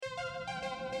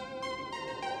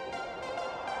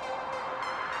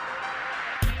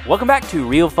Welcome back to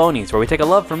Real Phonies, where we take a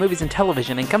love for movies and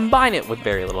television and combine it with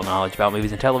very little knowledge about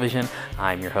movies and television.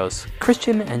 I'm your host,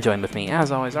 Christian, and joined with me,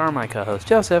 as always, are my co-hosts,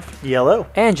 Joseph. Yellow.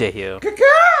 And Jehu.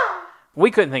 We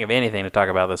couldn't think of anything to talk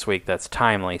about this week that's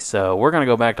timely, so we're going to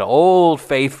go back to old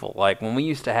faithful, like when we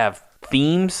used to have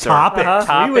themes. Topics.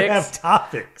 We would have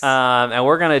topics. And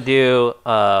we're going to do,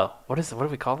 what do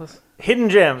we call this? Hidden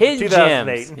Gems. Hidden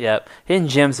 2008. Gems. Yep. Hidden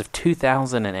Gems of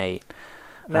 2008.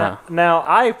 Now,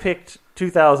 I picked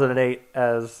 2008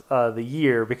 as the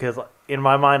year because in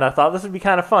my mind I thought this would be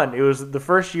kind of fun. It was the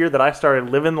first year that I started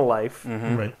living the life.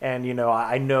 Mm-hmm. Right. And,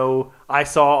 I know I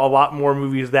saw a lot more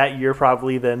movies that year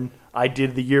probably than I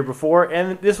did the year before.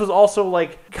 And this was also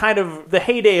like kind of the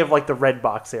heyday of like the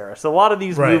Redbox era. So a lot of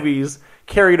these movies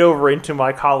carried over into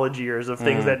my college years of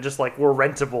things that just like were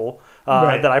rentable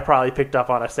that I probably picked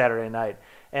up on a Saturday night.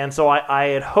 And so I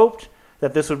had hoped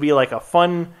that this would be like a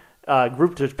fun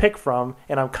group to pick from,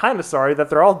 and I'm kind of sorry that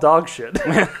they're all dog shit.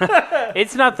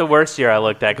 It's not the worst year I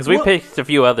looked at, because we picked a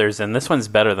few others, and this one's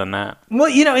better than that. Well,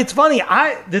 it's funny.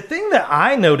 The thing that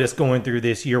I noticed going through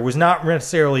this year was not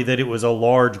necessarily that it was a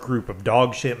large group of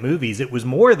dog shit movies. It was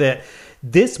more that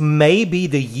this may be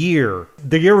the year.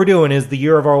 The year we're doing is the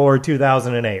year of our Lord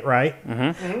 2008, right?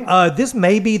 Mm-hmm. This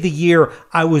may be the year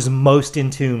I was most in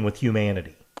tune with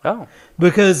humanity. Oh.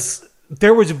 Because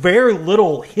there was very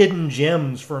little hidden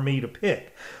gems for me to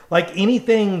pick. Like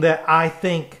anything that I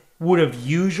think would have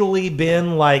usually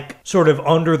been like sort of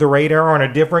under the radar on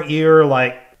a different year,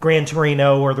 like Gran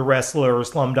Torino or The Wrestler or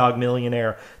Slumdog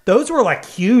Millionaire. Those were like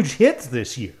huge hits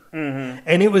this year. Mm-hmm.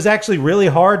 And it was actually really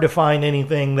hard to find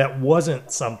anything that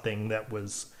wasn't something that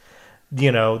was,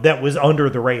 that was under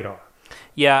the radar.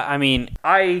 Yeah, I mean,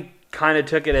 I kind of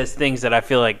took it as things that I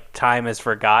feel like time has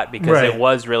forgot, because it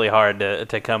was really hard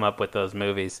to come up with those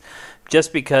movies.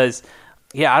 Just because,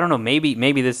 I don't know, maybe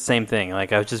this is the same thing.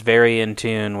 Like, I was just very in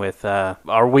tune with,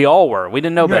 or we all were. We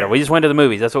didn't know better. We just went to the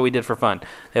movies. That's what we did for fun.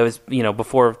 It was,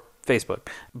 before Facebook.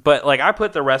 But, like, I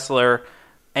put The Wrestler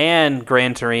and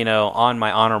Gran Torino on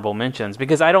my honorable mentions,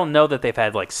 because I don't know that they've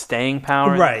had, like, staying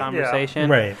power in the conversation.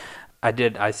 Yeah. Right.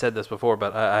 I said this before,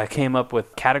 but I came up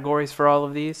with categories for all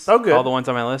of these. Oh, good. All the ones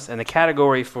on my list. And the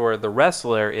category for The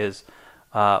Wrestler is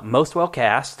most well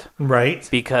cast. Right.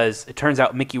 Because it turns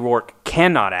out Mickey Rourke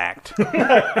cannot act.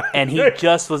 And he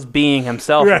just was being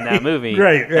himself in that movie.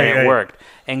 And it worked.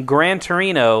 And Gran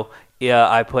Torino,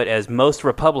 I put as most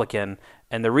Republican.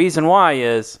 And the reason why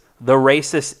is the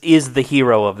racist is the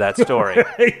hero of that story.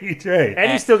 Right.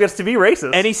 And he still gets to be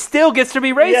racist. And he still gets to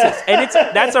be racist. Yeah.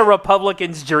 And that's a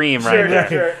Republican's dream right there.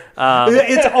 Sure.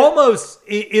 It's almost,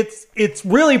 it's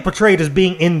really portrayed as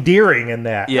being endearing in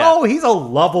that. Yeah. Oh, he's a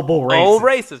lovable racist. Old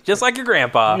racist, just like your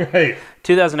grandpa. Right.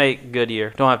 2008, good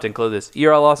year. Don't have to include this.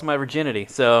 Year I lost my virginity,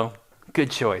 so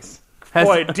good choice.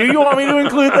 Boy, do you want me to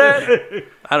include that?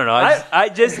 I don't know. I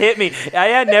just hit me. I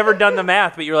had never done the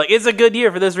math, but you were like, it's a good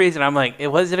year for this reason. I'm like,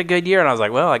 was it a good year? And I was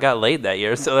like, well, I got laid that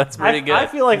year, so that's pretty good. I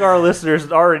feel like our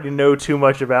listeners already know too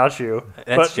much about you.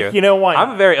 That's true. You know what?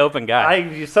 I'm a very open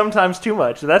guy. Sometimes too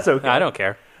much. That's okay. I don't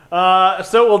care.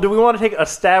 Do we want to take a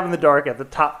stab in the dark at the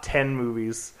top 10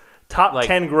 movies? Top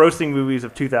 10 grossing movies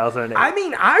of 2008. I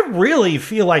mean, I really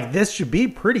feel like this should be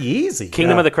pretty easy.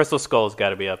 Kingdom of the Crystal Skull's got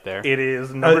to be up there. It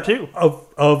is number 2.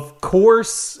 Of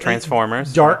course.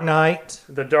 Transformers. Dark Knight.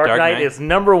 The Dark Knight is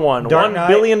number 1. Dark $1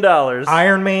 billion.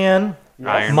 Iron Man.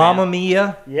 Yes. Mamma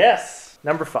Mia. Yes.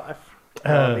 Number 5.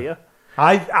 Mamma Mia.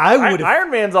 I would have...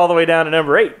 Iron Man's all the way down to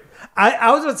number 8.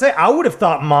 I was going to say, I would have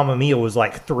thought Mamma Mia was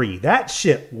like 3. That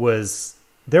shit was...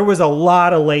 There was a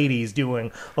lot of ladies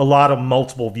doing a lot of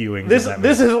multiple viewings.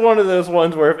 This is one of those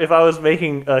ones where if I was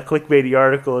making a clickbaity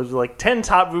article, it's like 10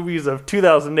 top movies of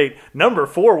 2008. Number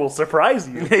 4 will surprise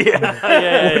you.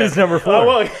 What is number 4? Oh,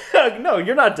 well, no,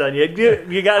 you're not done yet.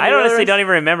 You got. I honestly don't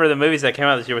even remember the movies that came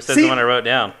out this year. Besides the one I wrote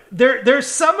down. There's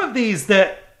some of these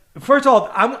that. First of all,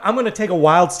 I'm going to take a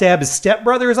wild stab. Is Step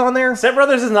Brothers on there? Step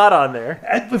Brothers is not on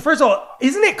there. But first of all,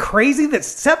 isn't it crazy that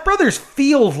Step Brothers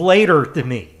feels later to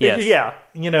me? Yes. Yeah.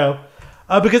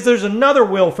 Because there's another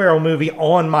Will Ferrell movie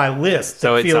on my list.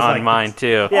 So it's on mine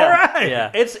too. Yeah. All right.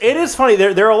 Yeah. It is funny.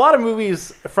 There are a lot of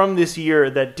movies from this year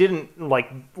that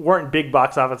weren't big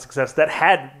box office success that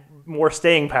had more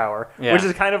staying power, which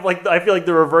is kind of like, I feel like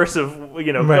the reverse of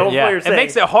It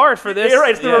makes it hard for this. Yeah,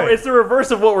 right. It's the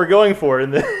reverse of what we're going for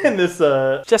in this.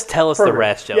 Just tell us program. the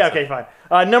rest, Joseph. Yeah. Okay.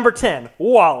 Fine. Number 10,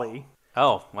 WALL-E.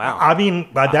 Oh wow. I mean,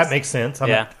 that makes sense.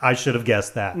 Yeah. I should have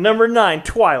guessed that. Number 9,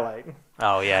 Twilight.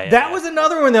 Oh yeah. That was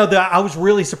another one though that I was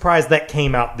really surprised that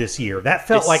came out this year. That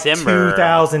felt December. like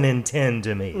 2010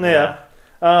 to me. Yeah.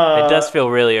 It does feel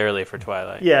really early for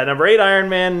Twilight. Yeah. Number 8, Iron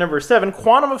Man. Number 7,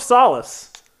 Quantum of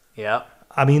Solace. Yeah.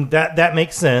 I mean, that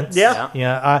makes sense.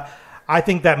 Yeah. I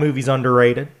think that movie's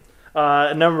underrated.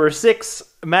 Number 6,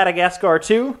 Madagascar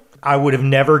 2. I would have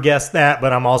never guessed that,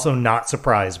 but I'm also not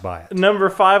surprised by it. Number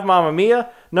 5, Mamma Mia.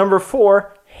 Number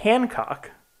 4, Hancock.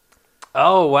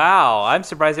 Oh wow! I'm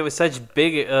surprised it was such a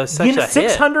hit.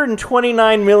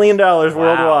 $629 million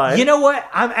worldwide. You know what?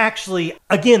 I'm actually,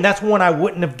 again, that's one I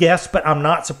wouldn't have guessed, but I'm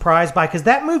not surprised by, because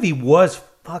that movie was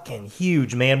fucking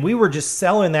huge, man. We were just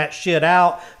selling that shit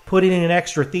out, putting it in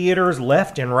extra theaters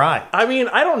left and right. I mean,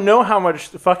 I don't know how much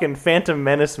fucking Phantom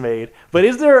Menace made, but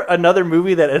is there another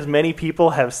movie that as many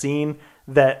people have seen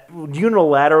that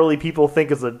unilaterally people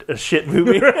think is a shit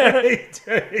movie?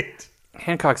 Right.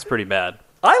 Hancock's pretty bad.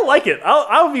 I like it.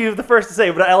 I'll be the first to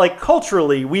say, but I like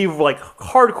culturally, we've like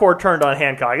hardcore turned on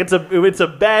Hancock. It's a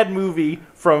bad movie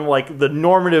from like the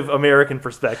normative American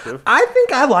perspective. I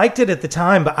think I liked it at the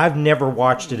time, but I've never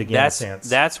watched it again since.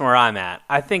 That's where I'm at.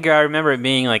 I think I remember it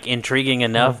being like intriguing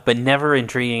enough, but never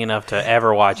intriguing enough to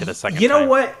ever watch it a second time. You know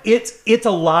what? It's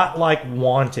a lot like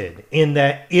Wanted in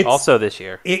that it's also this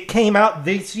year. It came out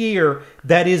this year.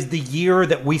 That is the year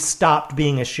that we stopped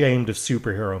being ashamed of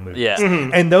superhero movies. Yeah.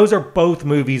 Mm-hmm. And those are both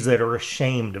movies that are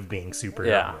ashamed of being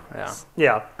superhero movies.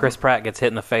 Yeah. Chris Pratt gets hit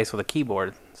in the face with a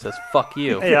keyboard. Says "fuck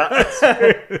you." Yeah.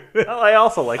 I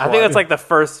also like. I think that's like the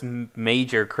first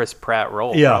major Chris Pratt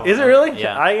role. Yeah. probably. Is it really?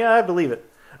 Yeah. I believe it.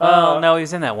 No, he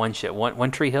was in that one shit. One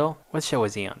Tree Hill. What show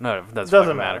was he on? No, it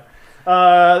doesn't matter. The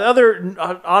other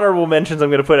honorable mentions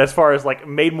I'm going to put as far as like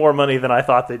made more money than I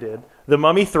thought they did. The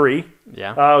Mummy 3.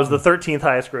 Yeah. Was the 13th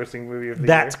highest grossing movie of the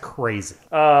That's year. crazy.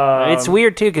 It's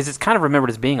weird too because it's kind of remembered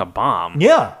as being a bomb.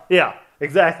 Yeah. Yeah,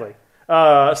 exactly.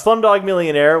 Slumdog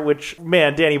Millionaire, which,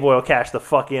 man, Danny Boyle cashed the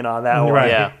fuck in on that one. Right.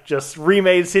 Yeah. Just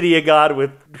remade City of God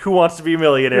with Who Wants to Be a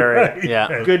Millionaire. Right.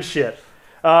 Yeah. Good shit.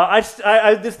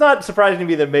 It's not surprising to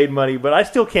me that it made money, but I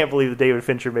still can't believe that David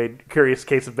Fincher made Curious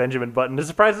Case of Benjamin Button. It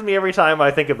surprises me every time I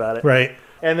think about it. Right.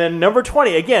 And then number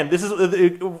 20, again, this is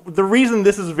the reason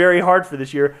this is very hard for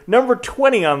this year. Number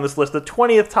 20 on this list, the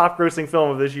 20th top grossing film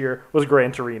of this year was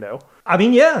Gran Torino. I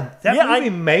mean, that movie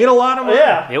made a lot of money.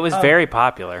 Yeah. It was very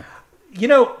popular. You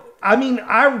know, I mean,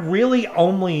 I really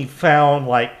only found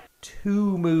like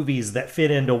 2 movies that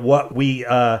fit into what we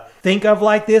think of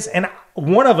like this, and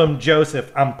one of them,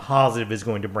 Joseph, I'm positive is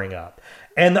going to bring up,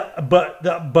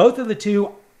 but both of the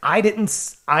 2 I didn't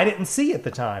see at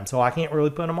the time, so I can't really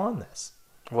put them on this.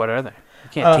 What are they? You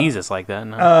can't tease us like that.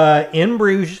 No. In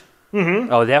Bruges.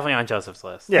 Mm-hmm. Oh, definitely on Joseph's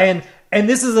list. Yeah. And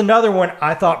this is another one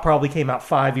I thought probably came out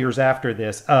 5 years after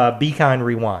this. Be Kind,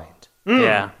 Rewind.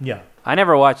 Yeah. Yeah. I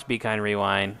never watched Be Kind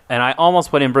Rewind, and I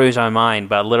almost put In Bruges on mine,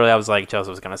 but literally I was like,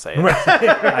 Joseph was going to say it.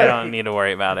 I don't need to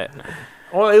worry about it.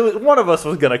 Well, one of us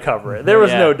was going to cover it. There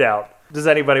was no doubt. Does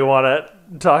anybody want to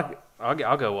talk? I'll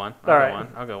go one.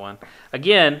 I'll go one.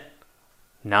 Again,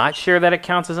 not sure that it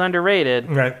counts as underrated.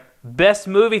 Right. Best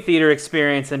movie theater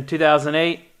experience in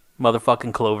 2008,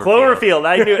 motherfucking Cloverfield. Cloverfield.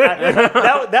 I knew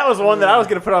that was one that I was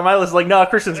going to put on my list. Like, no,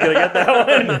 Christian's going to get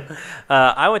that one.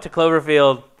 I went to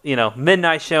Cloverfield,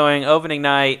 midnight showing, opening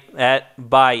night at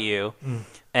Bayou.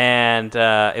 And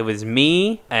it was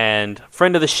me and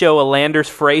friend of the show, Alanders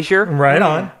Frazier. Right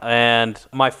on. And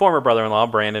my former brother-in-law,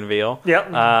 Brandon Veal.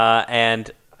 Yep.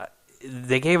 And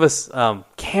they gave us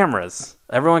cameras.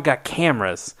 Everyone got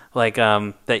cameras. Like,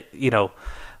 like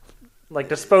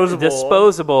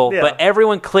disposable. Yeah. But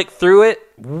everyone clicked through it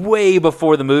way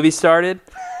before the movie started.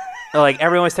 Like,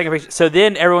 everyone was taking pictures. So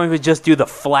then everyone would just do the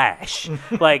flash.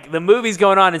 Like, the movie's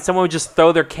going on, and someone would just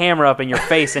throw their camera up in your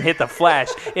face and hit the flash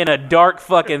in a dark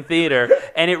fucking theater.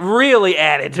 And it really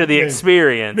added to the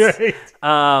experience.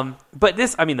 But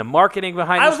the marketing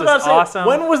behind this was awesome.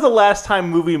 When was the last time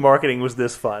movie marketing was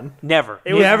this fun? Never.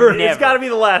 It's got to be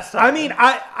the last time. I mean,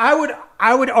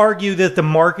 I would argue that the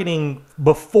marketing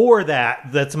before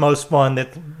that's most fun,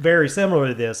 that's very similar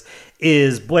to this,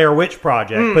 is Blair Witch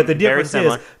Project. But the difference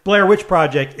is Blair Witch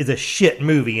Project is a shit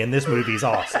movie, and this movie's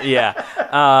awesome. Yeah.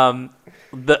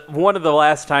 One of the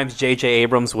last times J.J.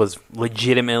 Abrams was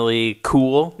legitimately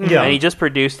cool, and he just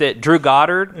produced it. Drew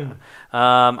Goddard.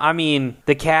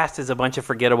 The cast is a bunch of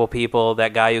forgettable people.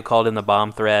 That guy who called in the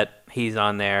bomb threat, he's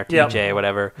on there. TJ,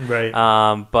 whatever. Right.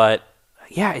 But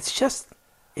yeah,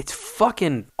 it's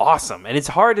fucking awesome, and it's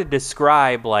hard to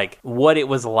describe like what it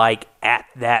was like at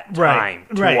that time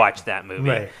to watch that movie.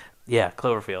 Right. Yeah,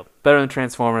 Cloverfield, better than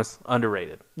Transformers,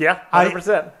 underrated. Yeah,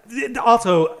 100%.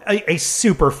 Also, a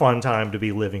super fun time to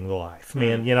be living the life,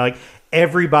 man. Like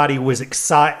everybody was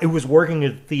excited. It was working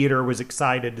in the theater, was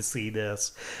excited to see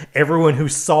this. Everyone who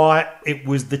saw it, it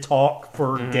was the talk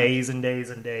for days and days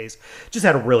and days. Just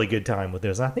had a really good time with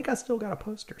this. I think I still got a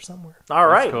poster somewhere. All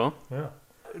right. That's cool. Yeah.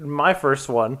 my first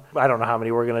one, I don't know how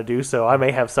many we're going to do, so I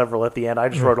may have several at the end. I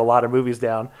just wrote a lot of movies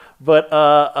down. But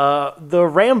the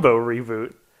Rambo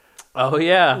reboot. Oh,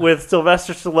 yeah. With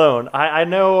Sylvester Stallone. I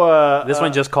know... this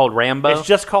one just called Rambo? It's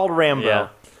just called Rambo. Yeah.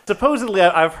 Supposedly,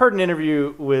 I've heard an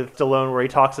interview with Stallone where he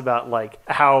talks about, like,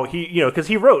 how he... because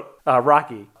he wrote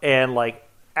Rocky. And, like,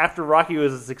 after Rocky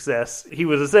was a success, he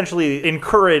was essentially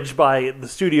encouraged by the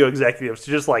studio executives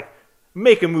to just, like,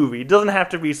 make a movie. It doesn't have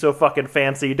to be so fucking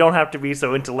fancy. You don't have to be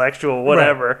so intellectual,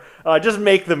 whatever. Right. Just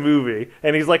make the movie.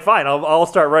 And he's like, fine, I'll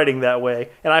start writing that way.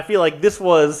 And I feel like this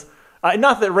was...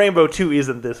 not that Rambo 2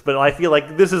 isn't this, but I feel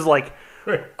like this is like,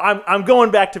 I'm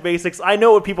going back to basics. I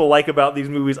know what people like about these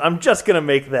movies. I'm just going to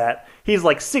make that. He's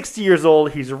like 60 years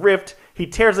old. He's ripped. He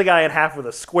tears a guy in half with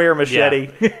a square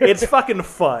machete. Yeah. It's fucking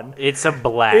fun. It's a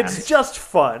blast. It's just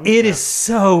fun. It is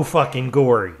so fucking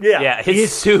gory. Yeah,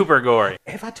 it's super gory.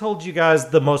 Have I told you guys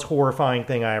the most horrifying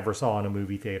thing I ever saw in a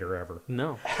movie theater ever?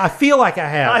 No. I feel like I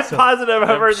have. I'm positive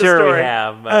I've heard the sure story. We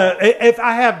have. If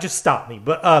I have, just stop me.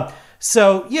 But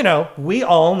so, we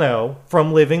all know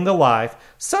from living the life,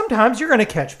 sometimes you're going to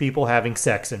catch people having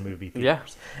sex in movie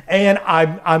theaters. Yeah. And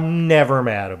I'm never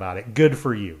mad about it. Good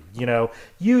for you.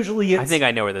 Usually it's... I think I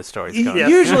know where this story's going.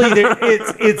 Usually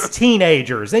it's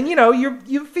teenagers. And,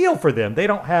 you feel for them. They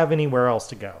don't have anywhere else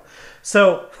to go.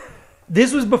 So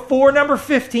this was before number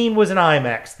 15 was an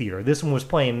IMAX theater. This one was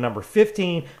playing number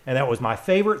 15, and that was my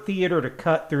favorite theater to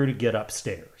cut through to get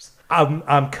upstairs.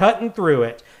 I'm cutting through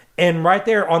it. And right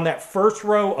there on that first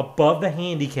row above the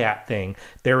handicap thing,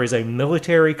 there is a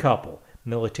military couple.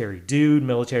 Military dude,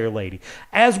 military lady.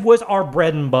 As was our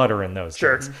bread and butter in those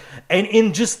days. And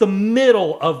in just the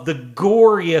middle of the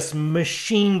goriest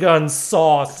machine gun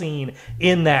saw scene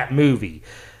in that movie,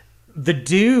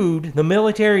 the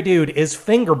military dude is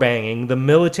finger banging the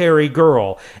military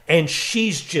girl, and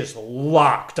she's just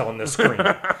locked on the screen.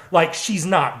 Like, she's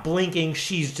not blinking,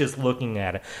 she's just looking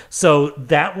at it. So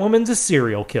that woman's a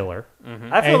serial killer.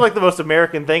 Mm-hmm. I feel like the most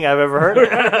American thing I've ever heard.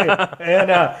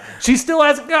 And she still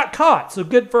hasn't got caught, so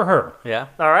good for her. Yeah.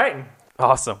 All right.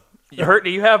 Awesome. Do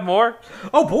you have more?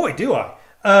 Oh, boy, do I.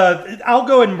 I'll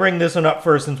go ahead and bring this one up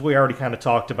first, since we already kind of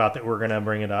talked about that we're going to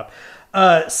bring it up.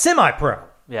 Semi-Pro.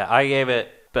 Yeah, I gave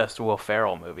it best Will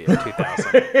Ferrell movie of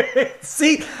 2000.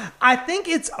 See, I think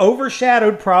it's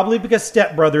overshadowed probably because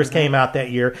Step Brothers came out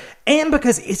that year, and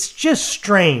because it's just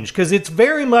strange, because it's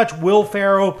very much Will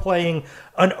Ferrell playing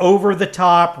an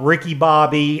over-the-top Ricky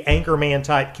Bobby Anchorman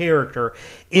type character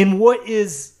in what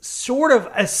is sort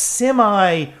of a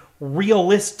semi-realistic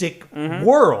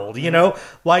world,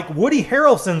 like Woody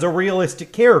Harrelson's a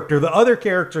realistic character. The other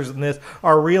characters in this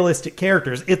are realistic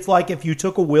characters. It's like if you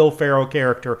took a Will Ferrell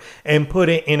character and put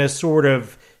it in a sort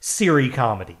of Siri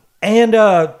comedy. And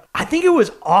I think it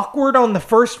was awkward on the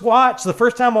first watch. The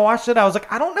first time I watched it, I was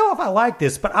like, I don't know if I like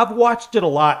this, but I've watched it a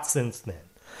lot since then.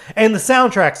 And the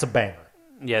soundtrack's a banger.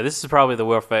 Yeah, this is probably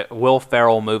the Will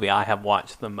Ferrell movie I have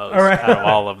watched the most out of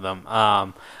all of them.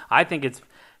 I think it's...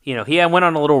 he went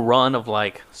on a little run of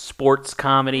like sports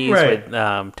comedies with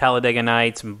Talladega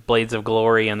Nights and Blades of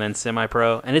Glory and then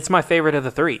Semi-Pro. And it's my favorite of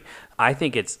the three. I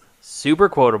think it's super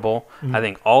quotable. I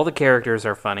think all the characters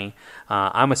are funny.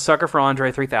 I'm a sucker for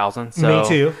Andre 3000. So, me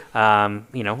too.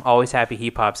 Always happy he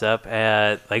pops up.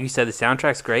 Like you said, the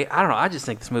soundtrack's great. I don't know. I just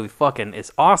think this movie fucking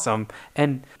is awesome.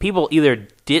 And people either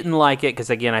didn't like it because,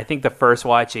 again, I think the first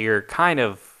watch you're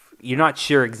not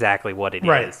sure exactly what it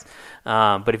is.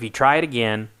 But if you try it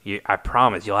again, I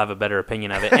promise you'll have a better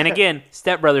opinion of it. And again,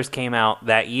 Step Brothers came out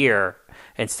that year,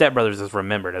 and Step Brothers is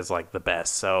remembered as like the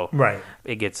best, so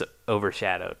it gets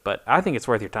overshadowed. But I think it's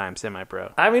worth your time,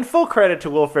 Semi-Pro. I mean, full credit to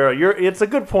Will Ferrell. It's a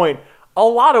good point. A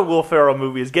lot of Will Ferrell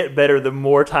movies get better the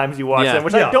more times you watch them,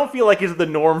 which I don't feel like is the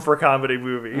norm for comedy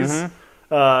movies. Mm-hmm.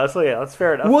 That's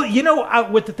fair enough.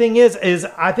 Well, what the thing is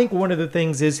I think one of the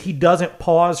things is he doesn't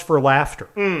pause for laughter.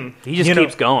 He just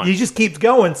keeps going. He just keeps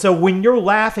going. So when you're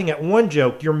laughing at one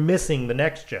joke, you're missing the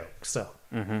next joke. So,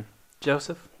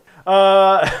 Joseph?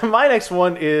 My next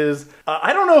one is,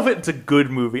 I don't know if it's a good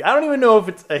movie. I don't even know if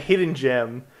it's a hidden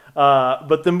gem,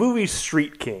 but the movie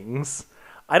Street Kings.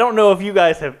 I don't know if you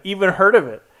guys have even heard of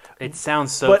it. It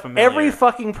sounds so familiar. But every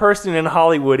fucking person in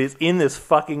Hollywood is in this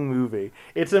fucking movie.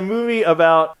 It's a movie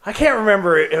about... I can't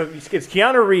remember. It's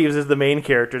Keanu Reeves is the main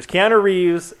character. It's Keanu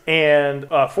Reeves and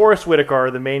Forrest Whitaker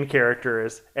are the main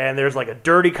characters. And there's like a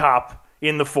dirty cop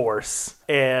in the force.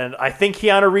 And I think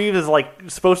Keanu Reeves is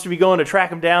like supposed to be going to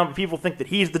track him down, but people think that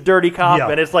he's the dirty cop. Yeah.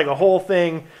 And it's like a whole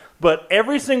thing. But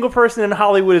every single person in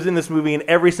Hollywood is in this movie, and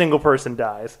every single person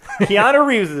dies. Keanu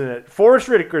Reeves is in it. Forrest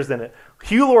Whitaker's in it.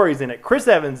 Hugh Laurie's in it. Chris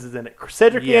Evans is in it.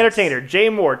 Cedric the Entertainer. Jay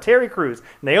Moore. Terry Crews.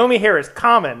 Naomi Harris.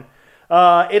 Common.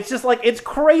 It's just like, it's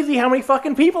crazy how many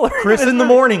fucking people are Chris in the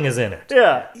Morning is in it.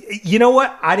 Yeah. You know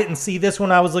what? I didn't see this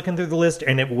when I was looking through the list,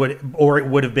 and it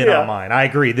would have been on mine. I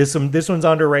agree. This one's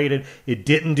underrated. It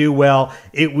didn't do well.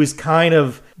 It was kind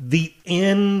of the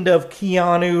end of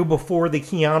Keanu before the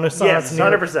Keanu Yes,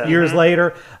 100%. Years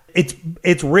later.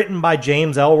 It's written by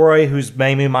James Ellroy, who's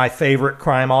maybe my favorite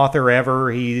crime author ever.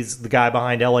 He's the guy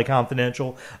behind LA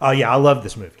Confidential. I love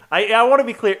this movie. I want to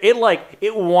be clear. It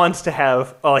wants to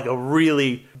have a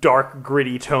really dark,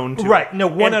 gritty tone to it. Right. No,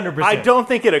 100%. I don't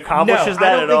think it accomplishes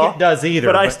that at all. I don't think it does either.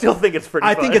 But I still think it's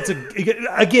pretty fun. I think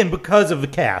again, because of the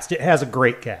cast. It has a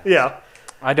great cast. Yeah.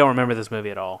 I don't remember this movie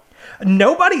at all.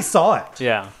 Nobody saw it.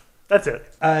 Yeah. That's it.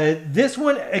 This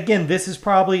one, again, this is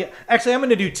probably... Actually, I'm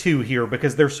going to do two here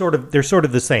because they're sort of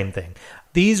the same thing.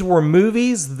 These were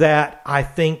movies that I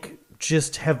think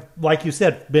just have, like you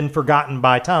said, been forgotten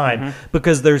by time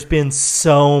because there's been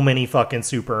so many fucking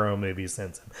superhero movies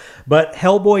since then. But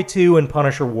Hellboy 2 and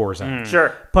Punisher Warzone.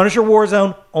 Sure. Punisher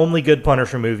Warzone, only good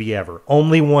Punisher movie ever.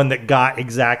 Only one that got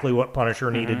exactly what Punisher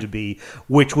needed to be,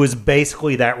 which was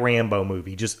basically that Rambo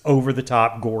movie. Just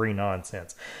over-the-top, gory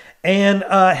nonsense. And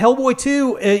Hellboy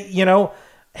 2, Hellboy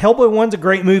 1's a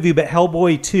great movie, but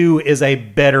Hellboy 2 is a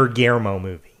better Guillermo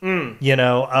movie. Again,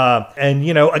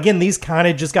 these kind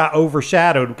of just got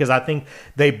overshadowed because I think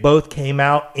they both came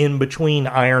out in between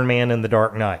Iron Man and The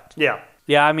Dark Knight. Yeah.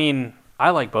 Yeah, I mean, I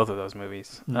like both of those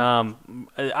movies. I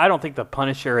don't think The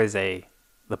Punisher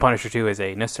 2 is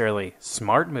a necessarily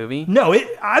smart movie. No,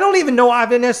 I don't even know I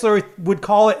necessarily would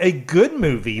call it a good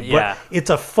movie, but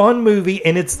it's a fun movie,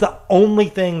 and it's the only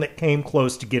thing that came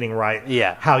close to getting right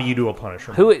how you do a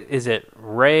Punisher movie. Who is it?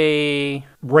 Ray,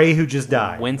 who just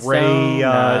died.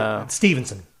 Winston?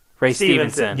 Stevenson. Ray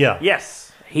Stevenson. Yeah. Yes.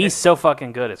 He's so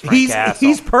fucking good as Frank Castle.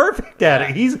 He's perfect at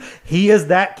it. He is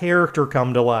that character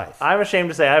come to life. I'm ashamed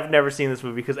to say I've never seen this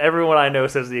movie because everyone I know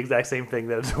says the exact same thing,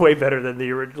 that it's way better than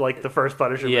the first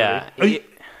Punisher movie.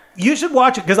 You should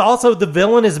watch it because also the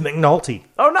villain is McNulty.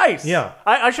 Oh, nice. Yeah.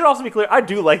 I should also be clear. I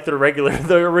do like the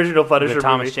original Punisher movie.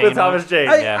 Thomas Jane with Thomas Jane.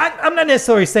 I'm not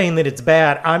necessarily saying that it's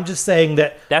bad. I'm just saying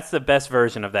that that's the best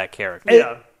version of that character.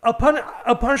 Yeah.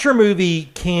 A Punisher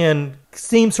movie can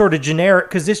seem sort of generic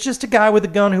because it's just a guy with a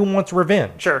gun who wants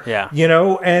revenge. Sure. Yeah.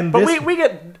 But we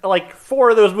get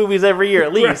 4 of those movies every year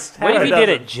at least. What if you did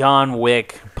a John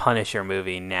Wick Punisher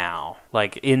movie now?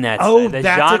 Like in that that's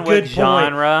John a Wick good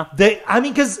genre?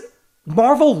 Because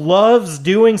Marvel loves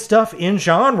doing stuff in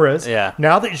genres. Yeah.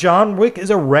 Now that John Wick is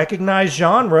a recognized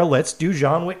genre, let's do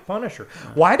John Wick Punisher.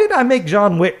 Why did I make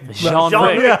John Wick? John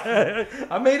Wick. Yeah.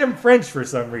 I made him French for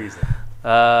some reason.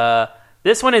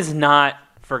 This one is not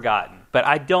forgotten, but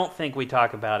I don't think we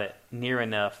talk about it near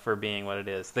enough for being what it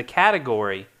is. The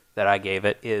category that I gave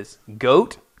it is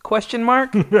GOAT ?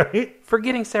 Right.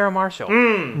 Forgetting Sarah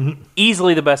Marshall.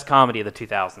 Easily the best comedy of the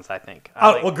 2000s, I think.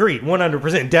 Agreed,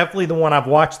 100%. Definitely the one I've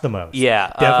watched the most.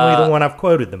 Yeah. Definitely the one I've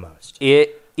quoted the most.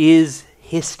 It is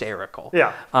hysterical.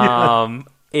 Yeah.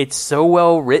 It's so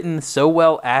well written, so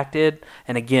well acted,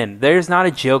 and again, there's not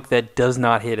a joke that does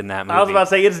not hit in that movie. I was about to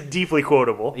say it's deeply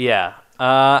quotable. Yeah.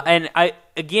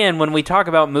 Again, when we talk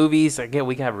about movies, again,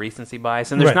 we can have recency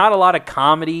bias, and there's not a lot of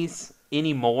comedies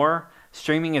anymore.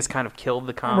 Streaming has kind of killed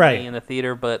the comedy in the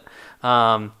theater, but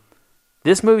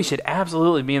this movie should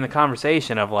absolutely be in the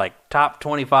conversation of top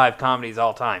 25 comedies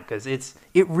all time because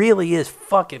it really is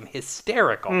fucking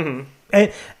hysterical. Mm-hmm.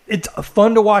 And it's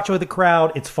fun to watch with a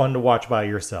crowd. It's fun to watch by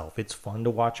yourself. It's fun to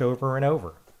watch over and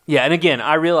over. Yeah, and again,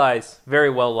 I realize very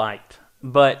well liked,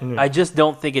 but I just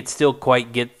don't think it still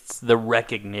quite gets the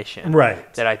recognition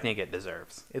that I think it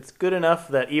deserves. It's good enough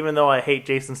that even though I hate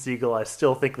Jason Segel, I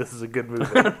still think this is a good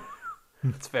movie.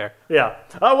 It's fair. Yeah.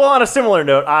 Well, on a similar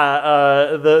note,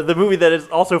 the movie that is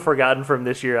also forgotten from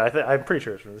this year, I'm pretty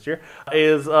sure it's from this year,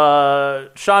 is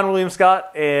Sean William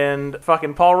Scott and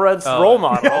fucking Paul Rudd's Role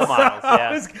Model. Role Models,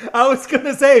 yeah. I was going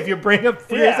to say, if you bring up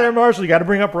Sarah Marshall, you got to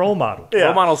bring up Role Model. Yeah.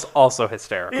 Role Model's also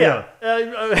hysterical. Yeah.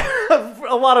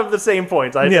 A lot of the same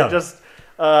points.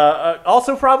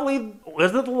 Also probably,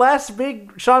 was it the last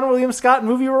big Sean William Scott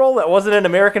movie role that wasn't an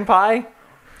American Pie?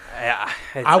 Yeah,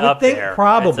 I would think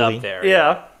probably. It's up there.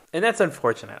 Yeah. And that's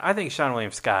unfortunate. I think Sean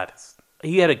William Scott,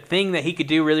 he had a thing that he could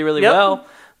do really, really well,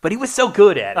 but he was so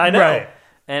good at it. I know. Right.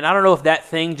 And I don't know if that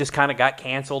thing just kind of got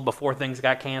canceled before things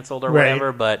got canceled or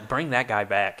whatever, but bring that guy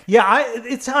back. Yeah,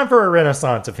 it's time for a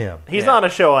renaissance of him. He's on a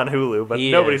show on Hulu, but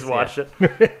nobody's watched it.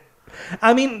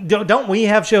 I mean, don't we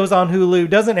have shows on Hulu?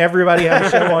 Doesn't everybody have a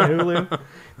show on Hulu?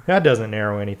 That doesn't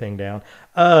narrow anything down.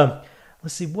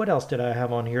 let's see, what else did I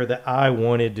have on here that I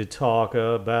wanted to talk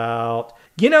about?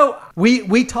 You know,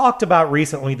 we talked about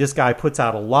recently, this guy puts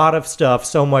out a lot of stuff,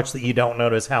 so much that you don't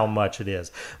notice how much it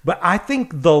is. But I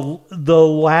think the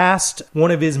last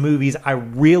one of his movies I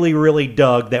really, really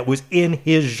dug that was in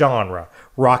his genre,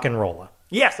 Rock and Rolla.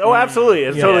 Yes, oh, absolutely.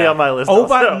 It's totally on my list.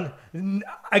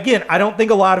 Again, I don't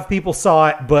think a lot of people saw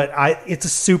it, but it's a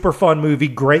super fun movie,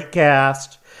 great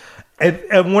cast.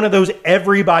 And one of those,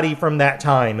 everybody from that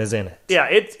time is in it. Yeah,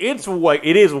 it is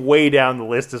way down the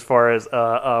list as far as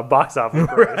box office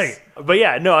goes. Right. But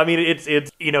yeah, no, I mean it's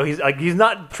he's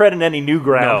not treading any new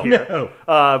ground here. No.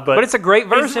 But it's a great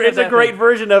version. It's a great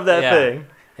version of that thing.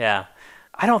 Yeah,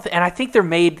 and I think they're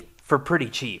made for pretty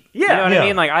cheap. Yeah, you know what I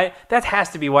mean. Like that has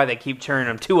to be why they keep churning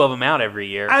them, 2 of them out every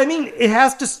year. I mean, it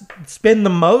has to spend the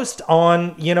most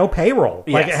on payroll.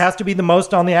 Like it has to be the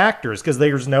most on the actors because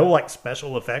there's no like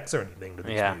special effects or anything to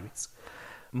these movies.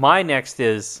 My next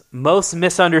is most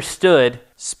misunderstood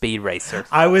Speed Racer.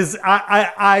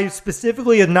 I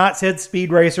specifically had not said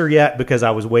Speed Racer yet because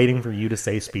I was waiting for you to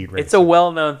say Speed Racer. It's a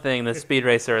well-known thing that Speed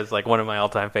Racer is like one of my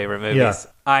all-time favorite movies. Yeah.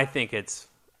 I think it's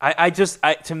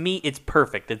to me, it's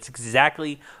perfect. It's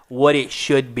exactly what it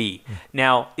should be.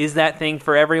 Now, is that thing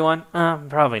for everyone?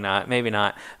 Probably not. Maybe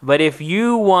not. But if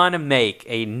you want to make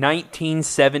a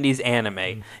 1970s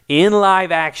anime in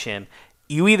live action,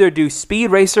 you either do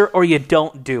Speed Racer or you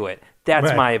don't do it.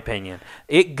 That's my opinion.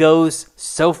 It goes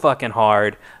so fucking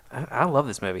hard. I love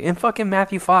this movie. And fucking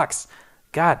Matthew Fox.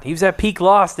 God, he was at peak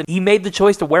Lost, and he made the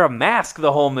choice to wear a mask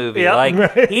the whole movie.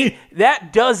 Yep,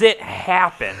 that doesn't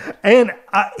happen. And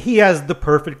he has the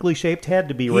perfectly shaped head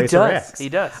to be Racer X. He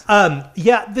does.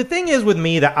 The thing is with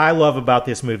me that I love about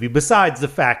this movie, besides the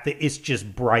fact that it's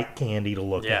just bright candy to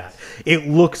look at, it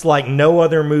looks like no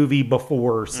other movie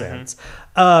before or since.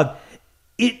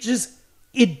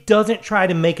 It doesn't try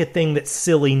to make a thing that's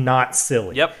silly not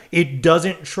silly. Yep. It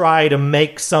doesn't try to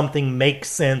make something make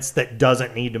sense that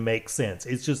doesn't need to make sense.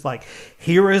 It's just like,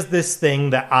 here is this thing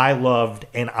that I loved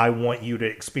and I want you to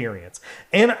experience.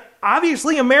 And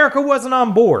obviously America wasn't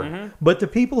on board, but the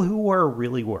people who were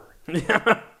really were.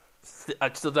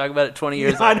 I'm still talking about it 20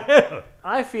 years later. I know.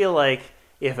 I feel like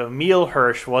if Emil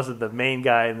Hirsch wasn't the main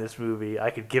guy in this movie, I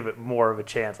could give it more of a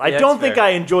chance. I don't think I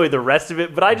enjoy the rest of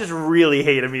it, but I just really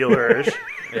hate Emil Hirsch.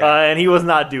 And he was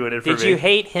not doing it for me. Did you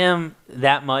hate him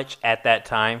that much at that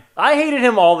time? I hated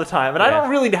him all the time, and I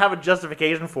don't really have a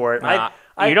justification for it.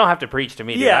 You don't have to preach to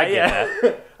me, dude. I get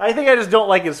that. I think I just don't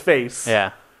like his face.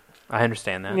 Yeah, I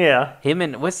understand that. Yeah. Him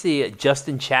and, what's the,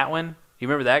 Justin Chatwin? You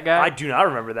remember that guy? I do not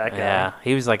remember that guy. Yeah,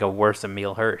 he was like a worse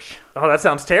Emil Hirsch. Oh, that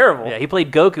sounds terrible. Yeah, he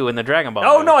played Goku in the Dragon Ball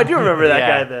movie. No, I do remember that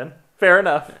guy then. Fair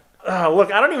enough.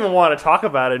 Look, I don't even want to talk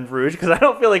about it in Bruges because I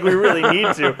don't feel like we really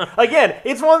need to. Again,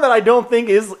 it's one that I don't think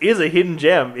is a hidden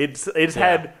gem. It's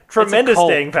had tremendous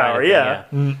staying power.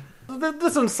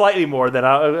 This one's slightly more than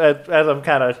as I'm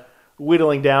kind of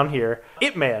whittling down here.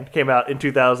 Ip Man came out in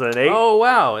 2008. Oh,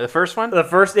 wow. The first one? The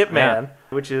first Ip Man,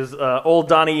 which is old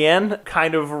Donnie Yen,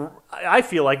 kind of, I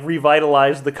feel like,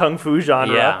 revitalized the kung fu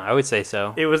genre. Yeah, I would say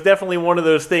so. It was definitely one of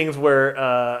those things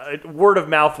where word of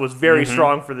mouth was very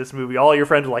strong for this movie. All your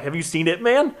friends were like, have you seen Ip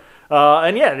Man?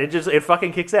 And yeah, it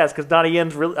fucking kicks ass because Donnie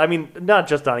Yen's really, I mean, not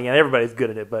just Donnie Yen, everybody's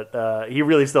good at it, but he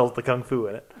really sells the kung fu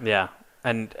in it. Yeah,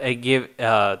 and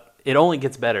it only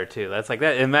gets better too. That's like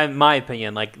that. In my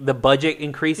opinion, like the budget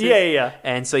increases. Yeah.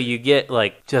 And so you get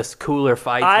like just cooler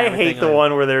fights. I hate the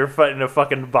one where they're fighting a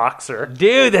fucking boxer.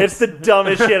 Dude, it's the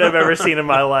dumbest shit I've ever seen in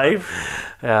my life.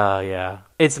 Oh yeah,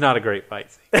 it's not a great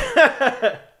fight scene.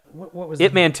 What was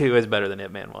Ip Man 2 is better than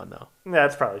Ip Man 1 though.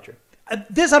 That's probably true.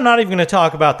 This I'm not even going to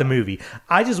talk about the movie.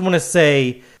 I just want to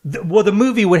say, the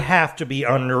movie would have to be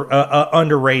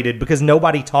underrated because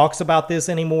nobody talks about this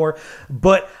anymore.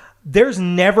 But there's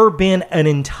never been an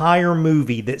entire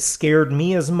movie that scared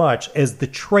me as much as the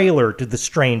trailer to The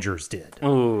Strangers did.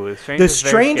 Ooh, The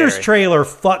Strangers trailer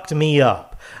fucked me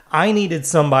up. I needed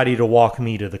somebody to walk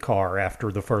me to the car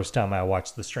after the first time I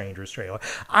watched The Strangers trailer.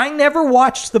 I never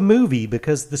watched the movie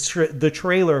because the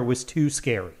trailer was too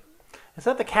scary. Is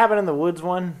that the Cabin in the Woods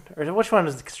one? Or which one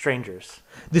is The Strangers?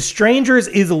 The Strangers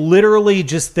is literally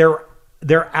just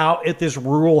they're out at this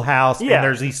rural house, and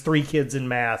there's these 3 kids in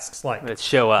masks that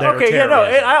show up. Okay,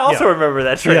 I also remember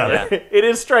that trailer. Yeah. It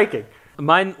is striking.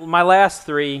 My last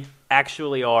 3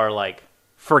 actually are like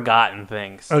forgotten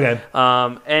things. Okay.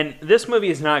 And this movie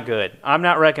is not good. I'm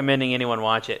not recommending anyone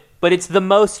watch it, but it's the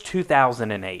most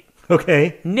 2008.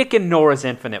 Okay. Nick and Nora's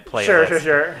Infinite Playlist.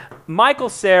 Sure. Michael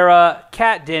Cera,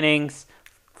 Kat Dennings,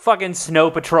 fucking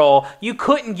Snow Patrol. You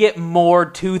couldn't get more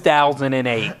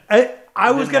 2008.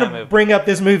 I was going to bring up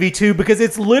this movie too because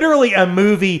it's literally a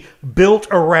movie built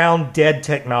around dead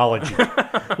technology.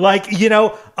 Like, you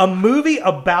know, a movie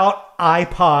about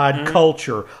iPod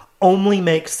culture only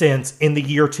makes sense in the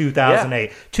year 2008.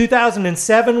 Yeah.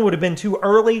 2007 would have been too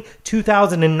early.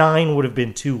 2009 would have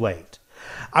been too late.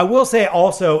 I will say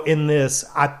also in this,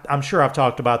 I'm sure I've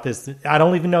talked about this. I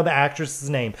don't even know the actress's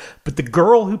name, but the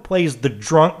girl who plays the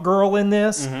drunk girl in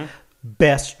this,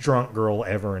 best drunk girl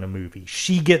ever in a movie.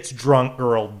 She gets drunk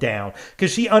girl down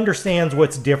because she understands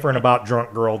what's different about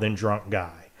drunk girl than drunk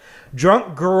guy.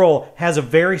 Drunk girl has a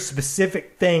very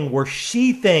specific thing where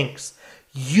she thinks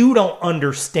you don't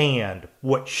understand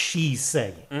what she's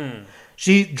saying.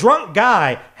 Drunk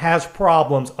guy has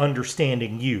problems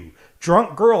understanding you.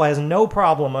 Drunk girl has no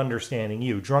problem understanding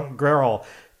you. Drunk girl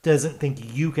doesn't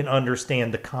think you can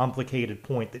understand the complicated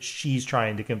point that she's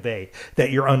trying to convey,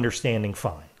 that you're understanding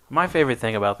fine. My favorite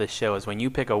thing about this show is when you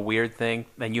pick a weird thing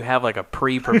and you have like a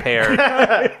pre-prepared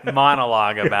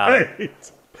monologue about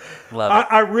it. Love it.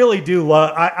 I really do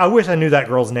love. I wish I knew that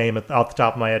girl's name off the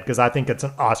top of my head because I think it's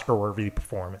an Oscar-worthy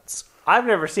performance. I've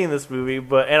never seen this movie,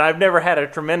 and I've never had a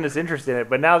tremendous interest in it.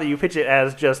 But now that you pitch it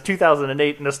as just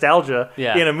 2008 nostalgia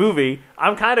in a movie,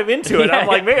 I'm kind of into it. I'm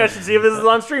like, maybe I should see if this is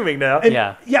on streaming now. And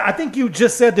I think you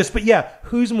just said this, but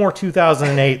who's more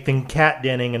 2008 than Kat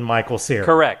Denning and Michael Cera?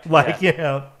 Correct. You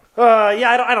know.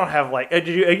 I don't have like.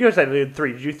 You said did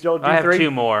 3. Did you do 3? I have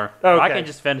 2 more. Okay. I can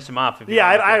just finish them off. If you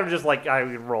I'm just like I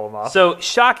would roll them off. So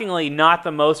shockingly, not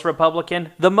the most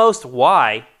Republican. The most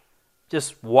why.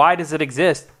 Just why does it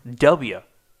exist? W.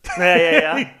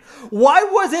 Yeah. Why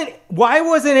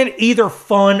wasn't it either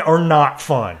fun or not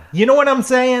fun? You know what I'm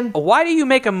saying? Why do you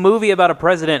make a movie about a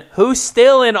president who's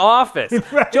still in office?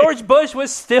 Right. George Bush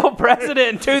was still president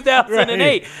in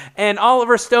 2008, and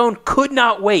Oliver Stone could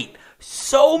not wait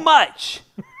so much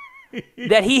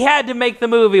that he had to make the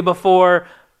movie before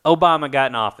Obama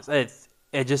got in office.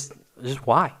 It just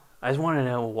why? I just want to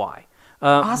know why.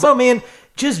 Also, man,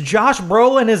 just Josh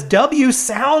Brolin as W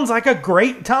sounds like a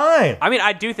great time. I mean,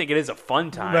 I do think it is a fun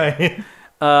time. Right.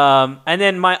 And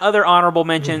then my other honorable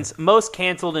mentions, most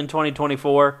canceled in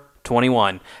 2024,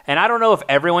 21. And I don't know if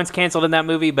everyone's canceled in that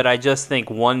movie, but I just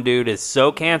think one dude is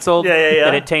so canceled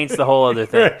that it taints the whole other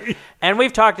thing. Right. And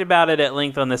we've talked about it at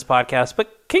length on this podcast,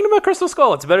 but Kingdom of Crystal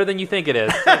Skull, it's better than you think it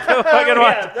is. So go fucking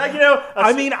watch it.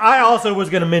 I mean, I also was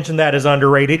going to mention that as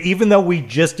underrated, even though we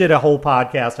just did a whole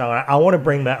podcast on it. I want to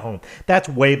bring that home. That's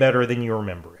way better than you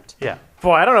remember it. Yeah.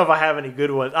 Boy, I don't know if I have any good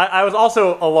ones. I was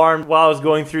also alarmed while I was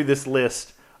going through this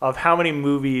list of how many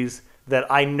movies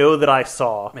that I know that I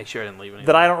saw. Make sure I didn't leave anything.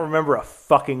 That I don't remember a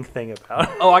fucking thing about.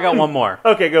 Oh, I got one more.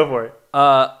 Okay, go for it.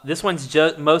 This one's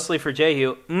mostly for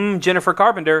Jehu. Jennifer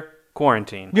Carpenter,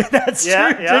 Quarantine. That's true.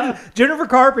 Yeah. Jennifer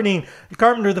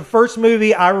Carpenter, the first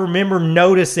movie I remember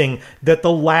noticing that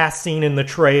the last scene in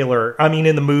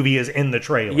the movie is in the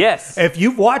trailer. Yes. If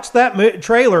you've watched that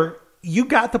trailer, you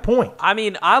got the point. I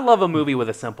mean, I love a movie with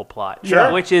a simple plot.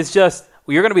 Sure. Which is just,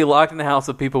 you're going to be locked in the house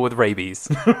with people with rabies.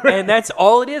 And that's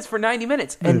all it is for 90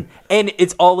 minutes. And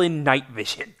it's all in night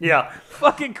vision. Yeah.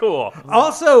 Fucking cool.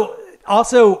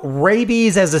 Also,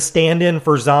 rabies as a stand-in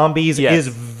for zombies is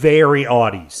very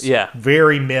aughties. Yeah.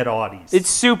 Very mid-aughties. It's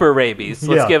super rabies.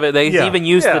 Let's give it. They even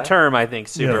use the term, I think,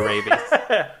 super rabies.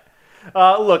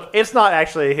 Look, it's not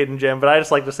actually a hidden gem, but I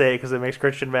just like to say it because it makes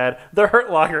Christian mad. The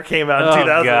Hurt Locker came out in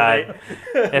 2008.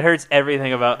 God. It hurts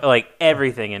everything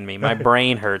everything in me. My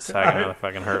brain hurts talking about the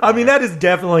fucking Hurt Locker. I mean, that is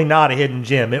definitely not a hidden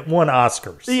gem. It won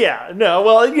Oscars. Yeah, no,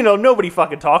 well, nobody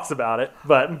fucking talks about it,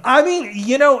 but... I mean,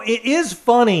 it is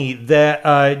funny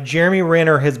that Jeremy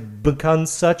Renner has become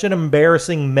such an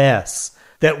embarrassing mess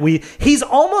that he's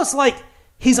almost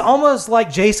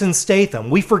like Jason Statham.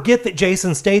 We forget that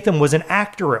Jason Statham was an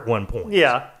actor at one point.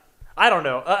 Yeah. I don't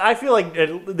know. I feel like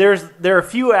there are a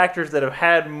few actors that have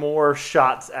had more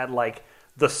shots at like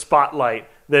the spotlight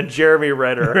than Jeremy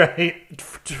Renner. Right.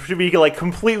 To be like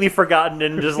completely forgotten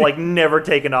and just like never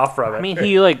taken off from it. I mean,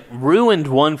 he like ruined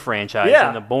one franchise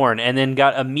in The Bourne and then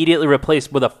got immediately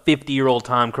replaced with a 50-year-old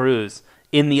Tom Cruise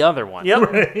in the other one.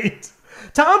 Yep. Right.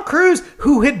 Tom Cruise,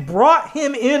 who had brought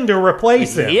him in to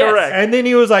replace him. Yes. Correct. And then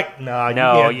he was like, you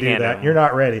can't do that. You're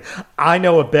not ready. I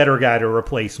know a better guy to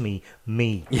replace me.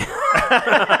 Me.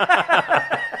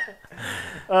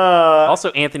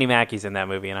 Also, Anthony Mackie's in that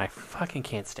movie, and I fucking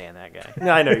can't stand that guy.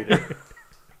 Yeah, I know you do.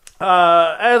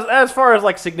 As far as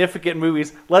like significant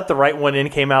movies, Let the Right One In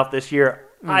came out this year.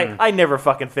 I never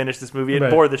fucking finished this movie. It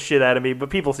bore the shit out of me, but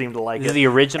people seem to like it. The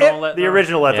original? The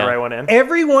original let the right one in.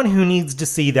 Everyone who needs to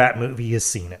see that movie has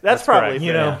seen it. That's probably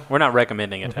correct. fair. We're not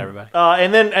recommending it to everybody.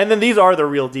 And then these are the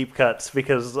real deep cuts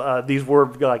because these were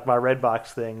like my Redbox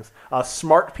things.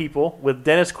 Smart People with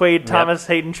Dennis Quaid, Thomas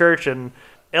Hayden Church, and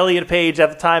Elliot Page at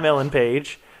the time, Ellen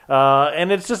Page.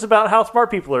 And it's just about how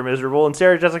smart people are miserable, and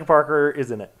Sarah Jessica Parker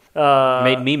is in it.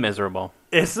 Made me miserable.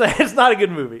 It's not a good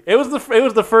movie. It was the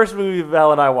first movie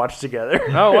Val and I watched together.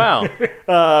 Oh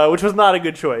wow, which was not a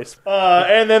good choice.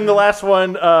 And then the last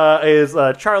one is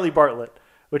Charlie Bartlett,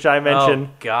 which I mentioned.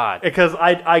 Oh God, because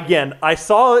I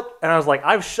saw it and I was like,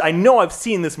 I know I've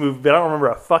seen this movie, but I don't remember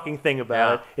a fucking thing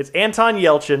about it. It's Anton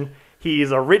Yelchin.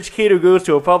 He's a rich kid who goes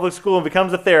to a public school and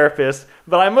becomes a therapist.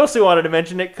 But I mostly wanted to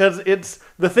mention it because it's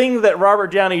the thing that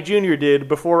Robert Downey Jr. did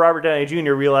before Robert Downey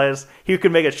Jr. realized he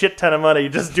could make a shit ton of money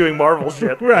just doing Marvel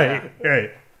shit. Right.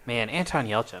 Man, Anton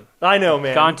Yelchin. I know,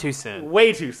 man. Gone too soon.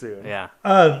 Way too soon. Yeah.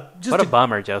 Just what a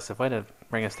bummer, Joseph. Way to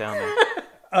bring us down there.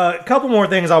 A couple more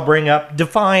things I'll bring up.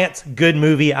 Defiance, good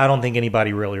movie. I don't think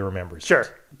anybody really remembers. Sure.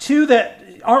 Two that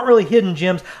aren't really hidden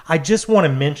gems, I just want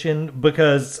to mention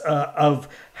because of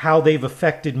how they've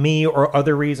affected me or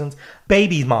other reasons.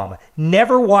 Baby Mama.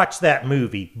 Never watched that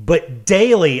movie, but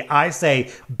daily I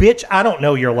say, bitch, I don't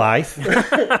know your life.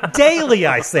 Daily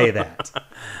I say that.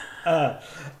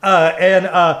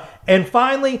 And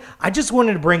finally, I just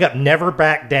wanted to bring up Never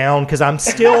Back Down because I'm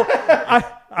still...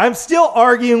 I'm still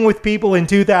arguing with people in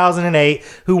 2008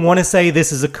 who want to say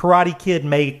this is a Karate Kid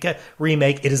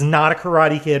remake. It is not a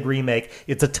Karate Kid remake.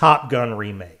 It's a Top Gun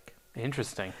remake.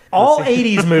 Interesting. All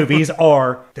 80s movies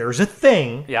are, there's a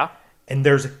thing, and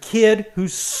there's a kid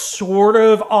who's sort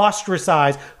of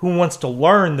ostracized who wants to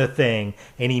learn the thing,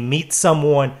 and he meets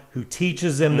someone who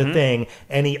teaches him the thing,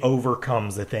 and he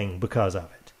overcomes the thing because of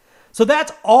it. So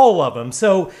that's all of them.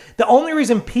 So the only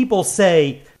reason people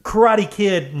say Karate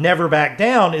Kid Never Back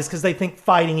Down is because they think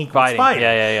fighting equals fighting.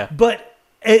 Yeah. But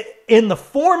in the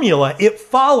formula, it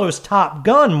follows Top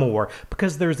Gun more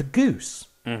because there's a goose.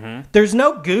 Mm-hmm. There's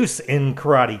no goose in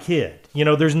Karate Kid.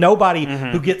 There's nobody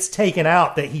who gets taken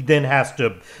out that he then has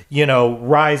to,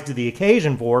 rise to the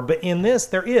occasion for. But in this,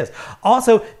 there is.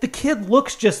 Also, the kid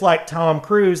looks just like Tom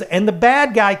Cruise, and the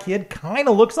bad guy kid kind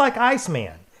of looks like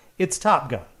Iceman. It's Top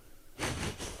Gun.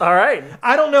 All right.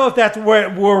 I don't know if that's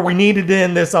where we needed to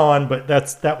end this on, but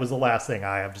that was the last thing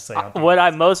I have to say. What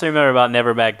I most remember about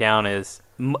Never Back Down is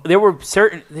there were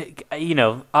certain,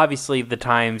 obviously the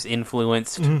times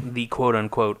influenced the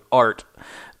quote-unquote art,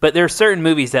 but there are certain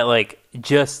movies that,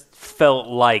 just felt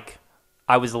like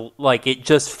it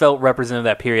just felt representative of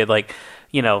that period,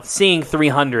 seeing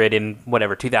 300 in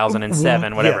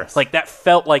 2007, whatever. Yes. That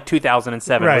felt like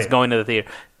 2007 was going to the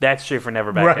theater. That's true for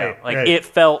Never Back Down. It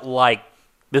felt like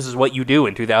this is what you do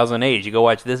in 2008. You go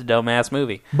watch this dumbass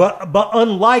movie. But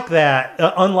unlike that,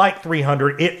 unlike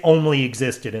 300, it only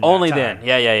existed in only that time.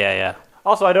 then. Yeah.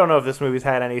 Also, I don't know if this movie's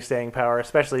had any staying power,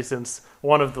 especially since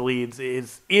one of the leads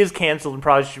is canceled and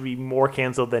probably should be more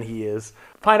canceled than he is.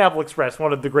 Pineapple Express,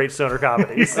 one of the great stoner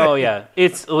comedies. Oh, yeah.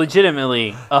 It's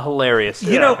legitimately a hilarious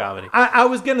stoner comedy. I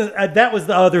was going to... that was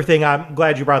the other thing. I'm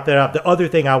glad you brought that up. The other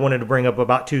thing I wanted to bring up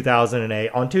about 2008.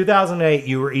 On 2008,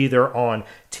 you were either on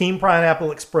Team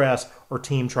Pineapple Express or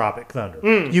Team Tropic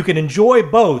Thunder. You can enjoy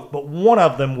both, but one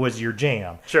of them was your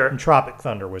jam. Sure. And Tropic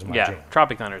Thunder was my jam.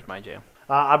 Tropic Thunder is my jam.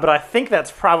 But I think that's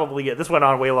probably it. This went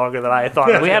on way longer than I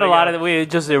thought. We had a lot of... We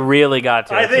just really got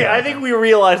to it. I think we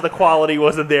realized the quality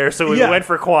wasn't there, so we went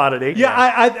for quantity. Yeah,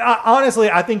 I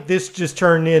honestly, I think this just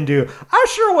turned into, I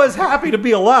sure was happy to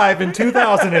be alive in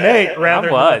 2008.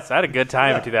 I had a good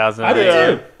time in 2008. I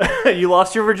did too. You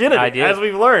lost your virginity, I did. as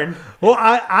we've learned. Well,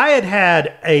 I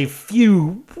had a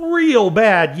few real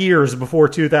bad years before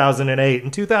 2008,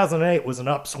 and 2008 was an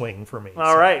upswing for me.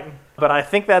 All right. But I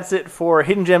think that's it for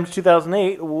Hidden Gems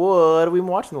 2008. What have we been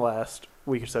watching the last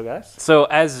week or so, guys? So,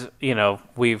 as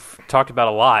we've talked about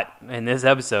a lot in this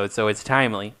episode, so it's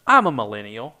timely. I'm a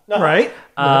millennial. Right.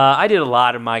 I did a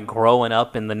lot of my growing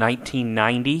up in the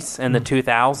 1990s and the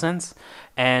 2000s.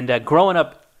 And growing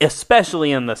up,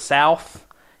 especially in the South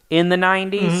in the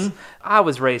 90s, I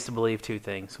was raised to believe two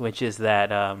things, which is that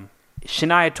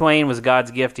Shania Twain was God's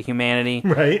gift to humanity,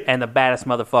 right? And the baddest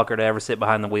motherfucker to ever sit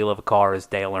behind the wheel of a car is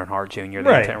Dale Earnhardt Jr.,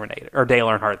 the Intimidator, or Dale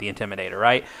Earnhardt, the Intimidator,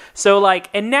 right? So,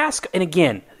 and NASCAR, and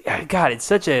again, God, it's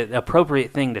such an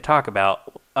appropriate thing to talk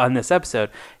about on this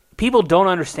episode. People don't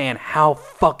understand how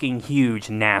fucking huge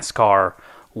NASCAR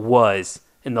was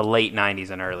in the late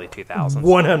 90s and early 2000s.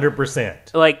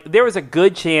 100%. There was a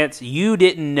good chance you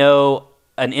didn't know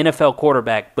an NFL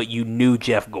quarterback, but you knew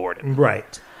Jeff Gordon.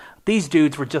 Right. these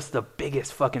dudes were just the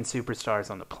biggest fucking superstars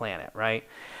on the planet, right?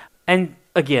 And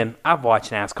again, I've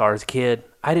watched NASCAR as a kid.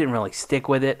 I didn't really stick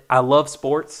with it. I love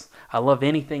sports. I love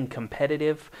anything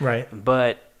competitive. Right.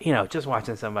 But, just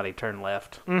watching somebody turn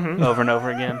left over and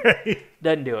over again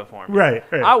doesn't do it for me. Right.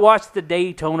 I watched the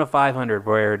Daytona 500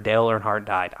 where Dale Earnhardt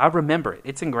died. I remember it.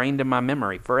 It's ingrained in my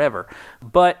memory forever.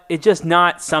 But it's just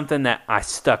not something that I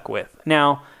stuck with.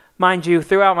 Now, mind you,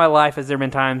 throughout my life, has there been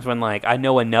times when, I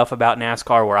know enough about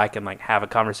NASCAR where I can, have a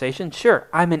conversation? Sure,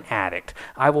 I'm an addict.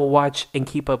 I will watch and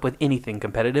keep up with anything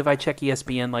competitive. I check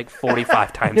ESPN,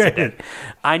 45 times a day.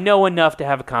 I know enough to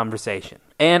have a conversation.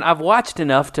 And I've watched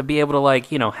enough to be able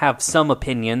to, have some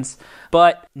opinions.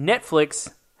 But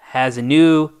Netflix has a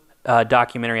new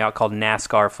documentary out called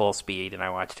NASCAR Full Speed, and I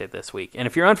watched it this week. And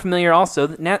if you're unfamiliar, also,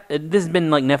 this has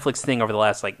been Netflix thing over the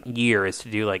last year, is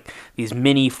to do these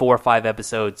mini 4 or 5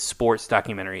 episode sports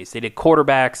documentaries. They did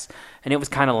quarterbacks, and it was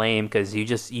kind of lame because you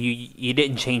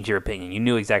didn't change your opinion. You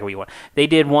knew exactly what you want. They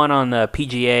did one on the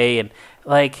PGA, and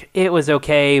it was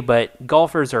okay, but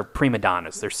golfers are prima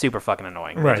donnas. They're super fucking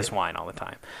annoying. They just whine all the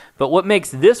time. But what makes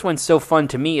this one so fun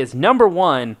to me is, number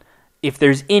one, if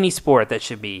there's any sport that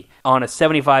should be on a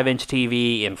 75-inch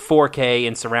TV in 4K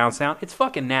in surround sound, it's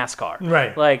fucking NASCAR.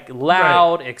 Right.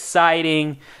 Loud,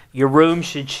 exciting. Your room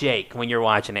should shake when you're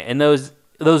watching it. And those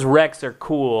wrecks are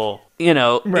cool, in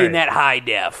that high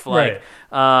def.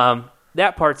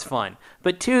 That part's fun.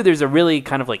 But two, there's a really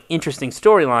kind of interesting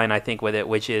storyline, I think, with it,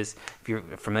 which is, if you're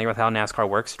familiar with how NASCAR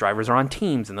works, drivers are on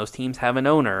teams, and those teams have an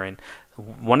owner, and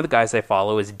one of the guys I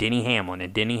follow is Denny Hamlin,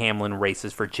 and Denny Hamlin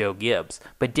races for Joe Gibbs.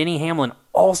 But Denny Hamlin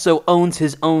also owns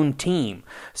his own team.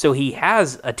 So he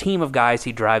has a team of guys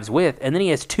he drives with, and then he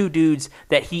has 2 dudes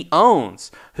that he owns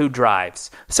who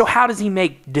drives. So how does he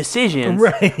make decisions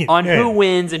on who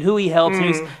wins and who he helps?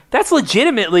 That's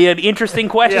legitimately an interesting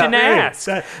question to ask.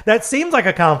 That seems like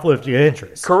a conflict of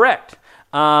interest. Correct.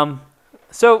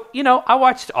 So, I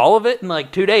watched all of it in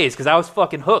 2 days because I was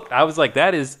fucking hooked. I was like, I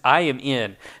am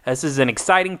in. This is an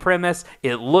exciting premise.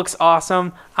 It looks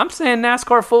awesome. I'm saying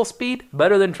NASCAR Full Speed,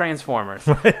 better than Transformers.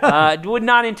 Would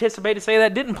not anticipate to say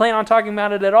that. Didn't plan on talking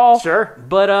about it at all. Sure.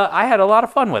 But I had a lot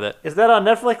of fun with it. Is that on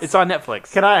Netflix? It's on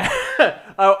Netflix. Can I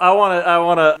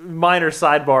want a minor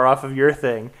sidebar off of your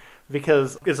thing,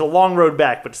 because it's a long road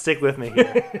back, but stick with me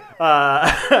here.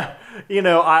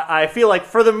 I feel like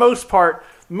for the most part,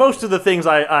 most of the things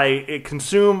I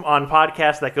consume on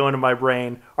podcasts that go into my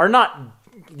brain are not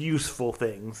useful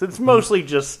things. It's mostly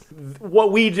just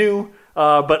what we do,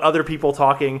 but other people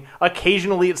talking.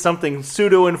 Occasionally it's something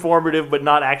pseudo-informative, but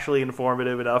not actually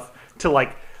informative enough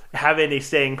to have any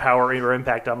staying power or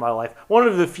impact on my life. One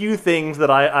of the few things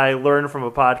that I learned from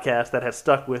a podcast that has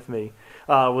stuck with me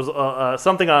was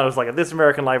something on, it was This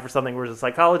American Life or something, where there's a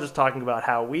psychologist talking about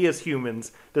how we as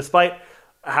humans, despite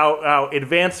how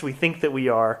advanced we think that we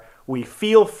are, we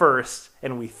feel first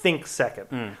and we think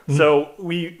second. So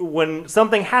when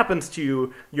something happens to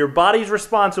you, your body's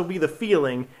response will be the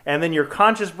feeling, and then your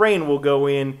conscious brain will go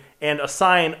in and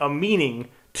assign a meaning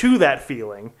to that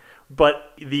feeling.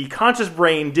 But the conscious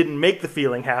brain didn't make the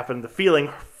feeling happen. The feeling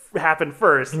happened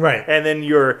first, and then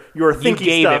your thinking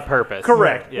gave stuff it purpose,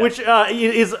 correct, which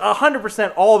is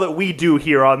 100% all that we do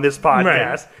here on this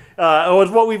podcast. It was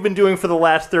what we've been doing for the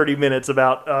last 30 minutes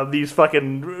about these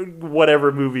fucking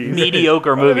whatever movies.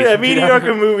 Mediocre movies.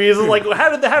 Mediocre movies.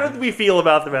 How did we feel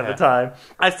about them at the time?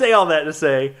 I say all that to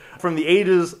say, from the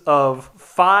ages of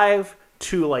 5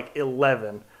 to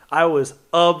 11, I was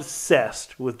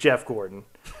obsessed with Jeff Gordon.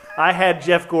 I had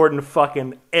Jeff Gordon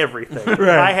fucking everything.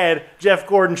 I had Jeff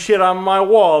Gordon shit on my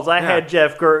walls. I had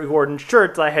Jeff Gordon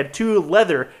shirts. I had 2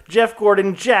 leather Jeff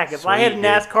Gordon jackets. I had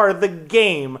NASCAR the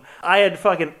game. I had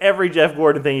fucking every Jeff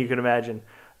Gordon thing you could imagine.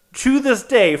 To this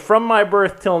day, from my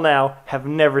birth till now, have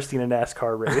never seen a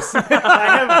NASCAR race.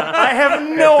 I have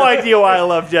no idea why I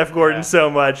love Jeff Gordon so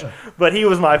much, but he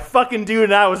was my fucking dude,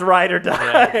 and I was ride or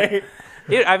die.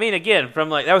 I mean, again, from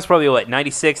that was probably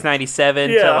 96,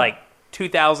 97 to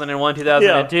 2001,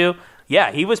 2002.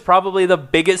 Yeah, he was probably the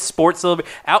biggest sports celebrity.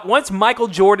 Once Michael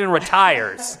Jordan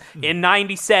retires in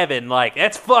 97,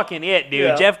 that's fucking it, dude.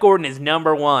 Yeah. Jeff Gordon is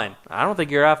number 1. I don't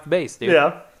think you're off base, dude.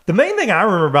 Yeah. The main thing I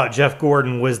remember about Jeff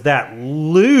Gordon was that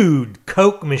lewd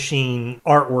Coke machine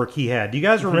artwork he had. Do you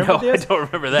guys remember this? I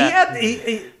don't remember that. He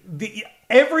had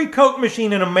every Coke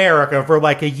machine in America for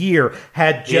a year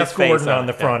had Jeff Gordon on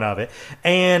the front of it.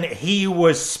 And he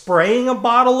was spraying a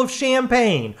bottle of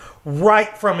champagne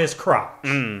right from his crotch.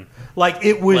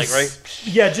 It was... right?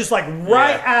 Yeah, just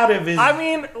right out of his... I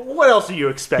mean, what else are you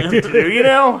expected to do,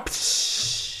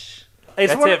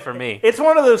 That's it for me. It's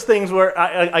one of those things where,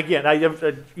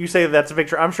 you say that's a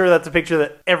picture. I'm sure that's a picture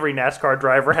that every NASCAR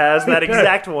driver has, that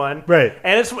exact one. Right.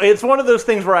 And it's one of those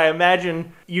things where I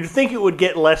imagine you'd think it would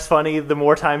get less funny the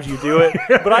more times you do it,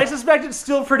 but I suspect it's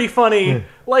still pretty funny,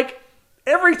 like,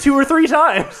 every 2 or 3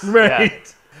 times. Right. Yeah.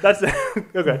 That's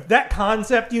okay. That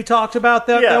concept you talked about,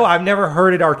 though, I've never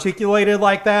heard it articulated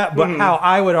like that. But how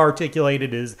I would articulate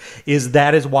it is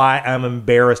that is why I'm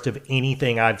embarrassed of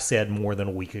anything I've said more than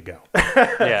a week ago.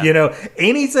 Yeah. You know,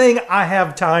 anything I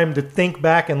have time to think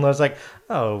back and was like,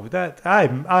 oh, that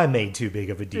I made too big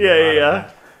of a deal.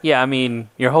 Yeah. Yeah, I mean,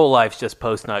 your whole life's just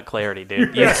post-nut clarity,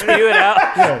 dude. You spew it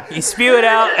out, you spew it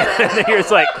out, and then you're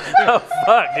just like, oh,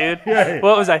 fuck, dude.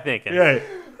 What was I thinking? Yeah.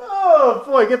 Oh,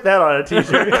 boy, get that on a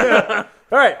t-shirt.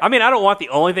 All right. I mean, I don't want the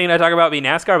only thing I talk about be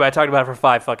NASCAR, but I talked about it for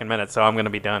 5 fucking minutes, so I'm going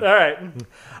to be done. All right.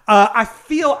 I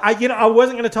feel, I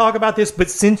wasn't going to talk about this, but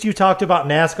since you talked about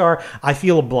NASCAR, I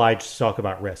feel obliged to talk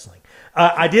about wrestling.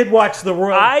 I did watch the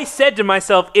Royal... I said to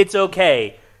myself, it's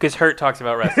okay, because Hurt talks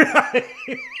about wrestling.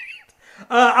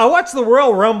 I watched the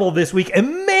Royal Rumble this week,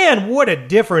 and man, what a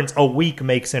difference a week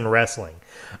makes in wrestling.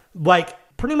 Like,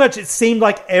 pretty much it seemed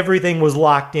like everything was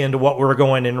locked into what we were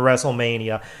going in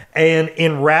WrestleMania. And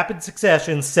in rapid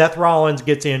succession, Seth Rollins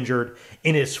gets injured.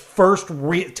 In his first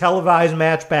televised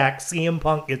match back, CM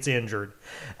Punk gets injured.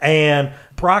 And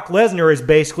Brock Lesnar is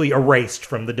basically erased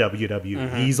from the WWE.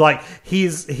 Mm-hmm. He's like,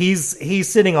 he's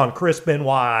sitting on Chris Benoit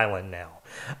Island now.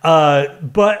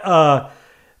 But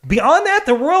beyond that,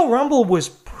 the Royal Rumble was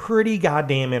pretty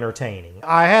goddamn entertaining.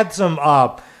 I had some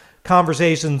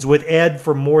conversations with Ed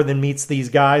from More Than Meets These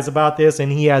Guys about this,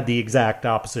 and he had the exact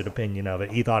opposite opinion of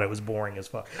it. He thought it was boring as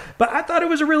fuck. But I thought it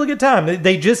was a really good time.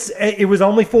 It was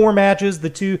only 4 matches,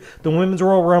 the Women's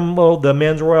Royal Rumble, the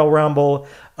Men's Royal Rumble,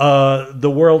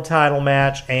 the World Title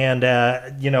match, and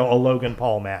a Logan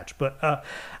Paul match. But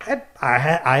I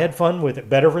had fun with it.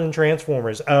 Better than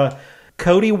Transformers.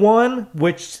 Cody won,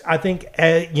 which I think,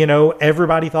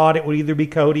 everybody thought it would either be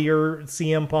Cody or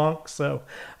CM Punk. So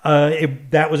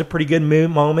that was a pretty good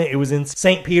moment. It was in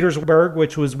St. Petersburg,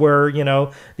 which was where,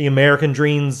 the American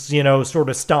Dream's, sort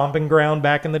of stomping ground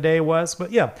back in the day was.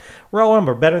 But yeah, Royal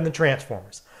Rumble, better than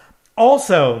Transformers.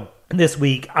 Also, this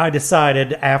week, I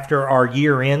decided after our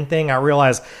year-end thing, I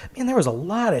realized, man, there was a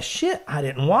lot of shit I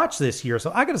didn't watch this year,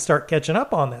 so I got to start catching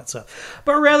up on that stuff.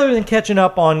 But rather than catching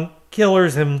up on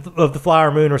Killers of the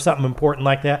Flower Moon or something important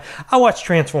like that, I watched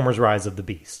Transformers Rise of the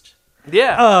Beast.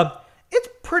 Yeah. It's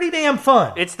pretty damn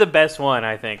fun. It's the best one,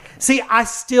 I think. See, I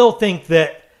still think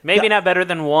that... Maybe not better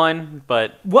than 1,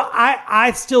 but... Well,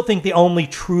 I still think the only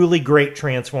truly great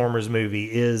Transformers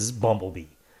movie is Bumblebee.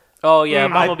 Oh, yeah,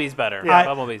 Bumblebee's better. Yeah,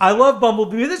 Bumblebee's better. I love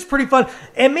Bumblebee. It's pretty fun.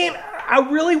 And, man, I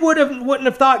really wouldn't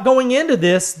have thought going into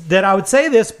this that I would say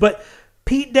this, but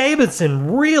Pete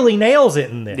Davidson really nails it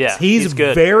in this. Yeah, he's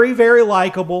good. Very, very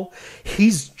likable.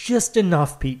 He's just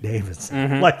enough Pete Davidson.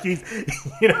 Mm-hmm. Like, he's,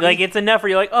 like, it's enough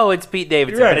where you're like, oh, it's Pete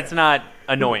Davidson, right. But it's not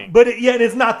annoying. But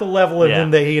it's not the level of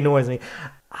him that he annoys me.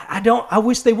 I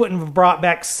wish they wouldn't have brought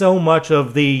back so much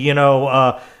of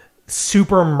the,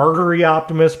 super murdery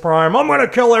Optimus Prime. I'm going to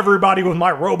kill everybody with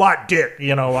my robot dick,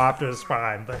 Optimus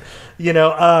Prime. But,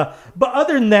 but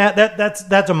other than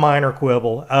that's a minor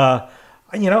quibble. I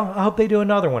hope they do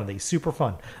another one of these. Super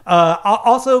fun.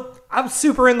 Also, I'm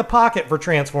super in the pocket for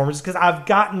Transformers because I've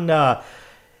gotten, how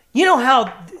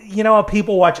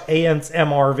people watch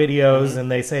ASMR videos and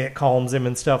they say it calms them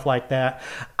and stuff like that.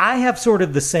 I have sort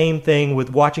of the same thing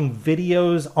with watching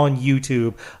videos on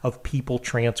YouTube of people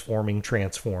transforming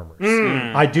Transformers.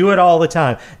 I do it all the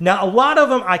time. Now, a lot of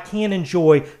them I can't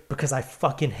enjoy because I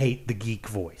fucking hate the geek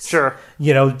voice. Sure.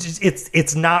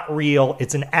 It's not real.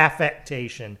 It's an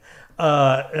affectation.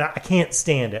 I can't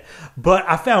stand it. But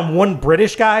I found one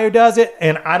British guy who does it,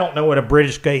 and I don't know what a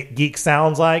British geek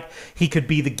sounds like. He could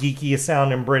be the geekiest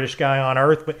sounding British guy on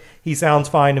earth, but he sounds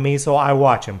fine to me, so I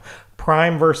watch him.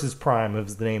 Prime versus Prime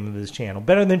is the name of his channel.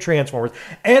 Better than Transformers.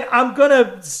 And I'm going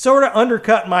to sort of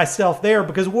undercut myself there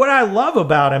because what I love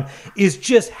about him is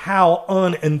just how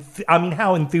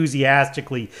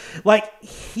enthusiastically, like,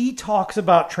 he talks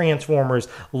about Transformers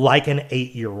like an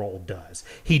 8-year-old does.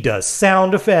 He does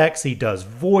sound effects. He does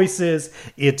voices.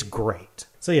 It's great.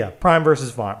 So yeah, Prime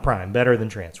versus Prime. Better than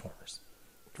Transformers.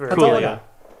 That's all I got.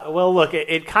 Well, look,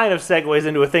 it kind of segues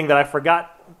into a thing that I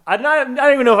forgot. I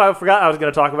don't even know if I forgot I was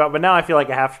going to talk about, but now I feel like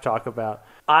I have to talk about.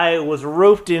 I was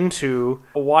roped into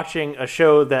watching a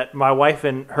show that my wife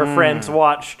and her friends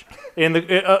watched in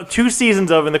the 2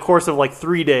 seasons of in the course of like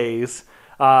 3 days,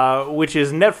 which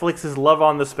is Netflix's Love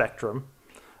on the Spectrum,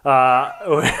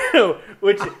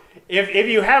 which if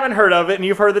you haven't heard of it and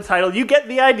you've heard the title, you get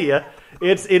the idea.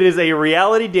 It is a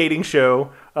reality dating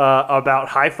show about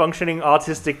high-functioning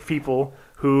autistic people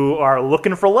who are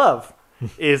looking for love,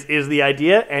 is the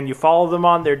idea, and you follow them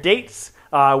on their dates,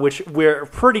 which we're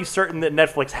pretty certain that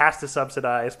Netflix has to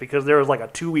subsidize because there was like a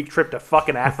 2-week trip to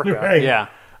fucking Africa. Right. Yeah.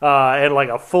 And like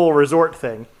a full resort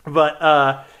thing.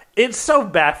 But it's so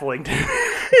baffling to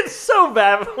it's so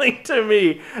baffling to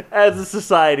me as a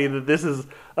society that this is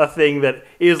a thing that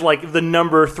is like the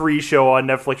number 3 show on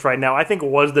Netflix right now. I think it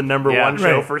was the number 1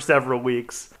 show for several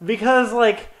weeks. Because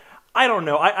like, I don't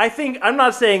know. I think, I'm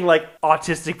not saying like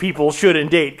autistic people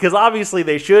shouldn't date, because obviously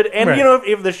they should. And you know,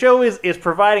 if the show is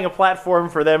providing a platform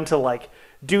for them to like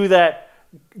do that,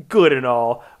 good and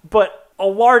all. But a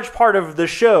large part of the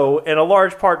show and a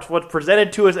large part what's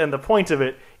presented to us and the point of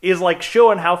it is like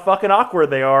showing how fucking awkward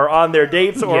they are on their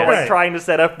dates or like trying to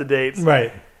set up the dates.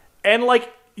 Right. And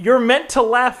like, you're meant to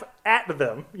laugh at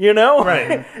them, you know?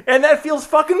 Right. And that feels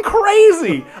fucking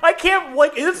crazy. I can't,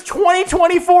 like, it's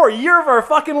 2024, year of our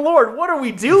fucking Lord. What are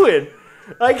we doing?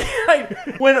 Like,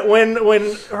 when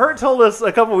Hurt told us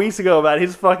a couple weeks ago about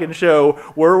his fucking show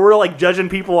where we're like judging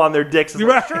people on their dicks, it's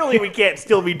like, surely we can't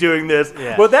still be doing this.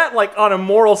 Yeah. But that, like, on a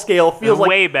moral scale feels like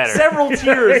way better. Several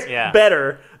tiers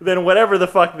better than whatever the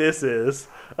fuck this is.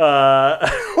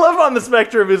 Love on the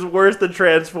Spectrum is worse than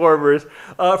Transformers.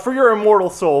 For your immortal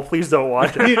soul, please don't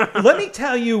watch it. Dude, let me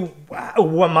tell you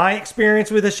what my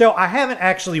experience with the show. I haven't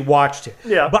actually watched it.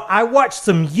 Yeah. But I watched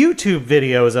some YouTube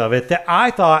videos of it that I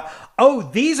thought, oh,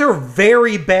 these are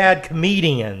very bad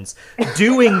comedians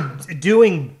doing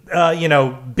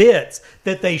bits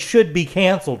that they should be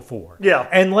canceled for. Yeah.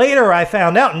 And later I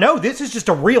found out, no, this is just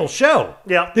a real show.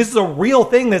 Yeah. This is a real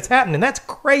thing that's happening. That's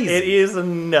crazy. It is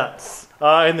nuts.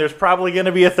 And there's probably going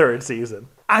to be a 3rd season.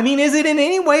 I mean, is it in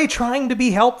any way trying to be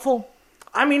helpful?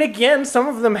 I mean, again, some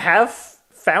of them have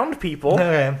found people.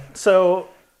 Okay. So,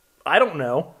 I don't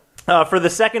know. For the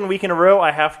 2nd week in a row,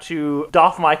 I have to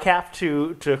doff my cap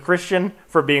to Christian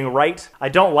for being right. I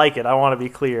don't like it, I want to be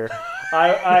clear.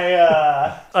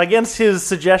 Against his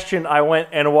suggestion, I went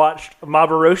and watched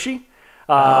Maboroshi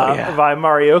by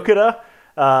Mari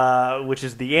Okuda, which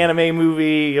is the anime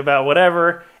movie about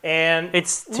whatever. And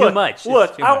it's too much.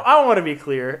 I want to be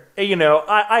clear. You know,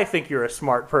 I think you're a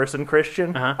smart person,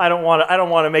 Christian. I don't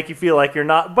want to make you feel like you're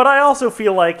not. But I also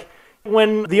feel like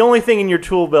when the only thing in your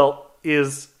tool belt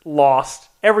is Lost,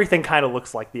 everything kind of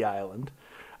looks like The Island.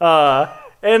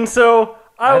 And so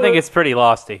I think it's pretty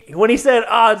Losty. When he said,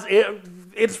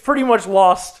 it's pretty much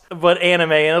Lost, but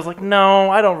anime, and I was like,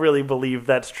 no, I don't really believe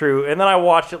that's true. And then I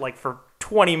watched it like for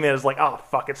 20 minutes, like, oh,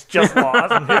 fuck, it's just Lost.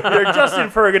 They're just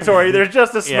in purgatory. There's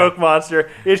just a smoke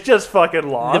monster. It's just fucking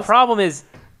Lost. The problem is,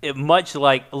 much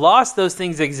like Lost, those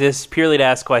things exist purely to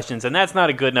ask questions, and that's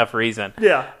not a good enough reason.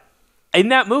 Yeah. In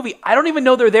that movie, I don't even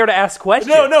know they're there to ask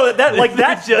questions. No,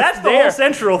 that's the whole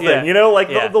central thing. Yeah. You know, like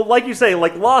like you say,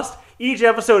 like Lost. Each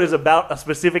episode is about a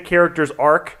specific character's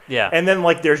arc. Yeah. And then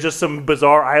like there's just some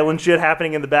bizarre island shit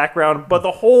happening in the background. But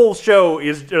the whole show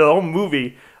is the whole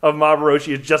movie of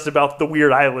Maboroshi is just about the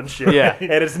weird island shit. Yeah.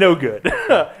 And it's no good.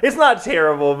 It's not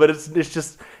terrible, but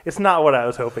it's not what I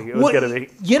was hoping it was going to be.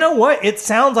 You know what? It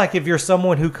sounds like if you're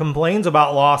someone who complains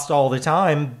about Lost all the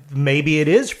time, maybe it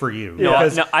is for you. No,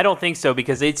 I don't think so,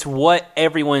 because it's what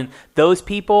those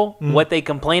people, what they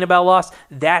complain about Lost,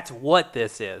 that's what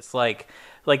this is.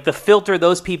 Like the filter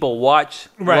those people watch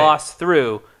Lost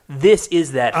through, this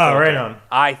is that filter, right on.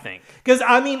 I think. Because,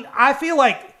 I mean, I feel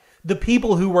like the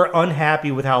people who were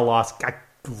unhappy with how Lost... I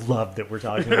love that we're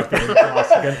talking about the end of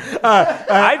Lost again.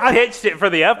 I pitched it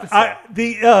for the episode.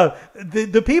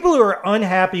 The people who are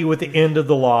unhappy with the end of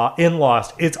in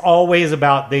Lost, it's always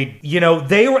about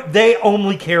they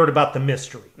only cared about the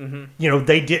mystery. Mm-hmm. You know,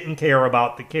 they didn't care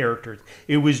about the characters.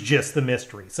 It was just the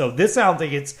mystery. So this sounds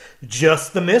like it's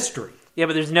just the mystery. Yeah,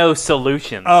 but there's no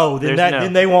solution. Oh,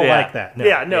 then they won't like that.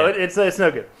 No. It's no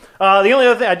good. The only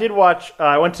other thing I did watch,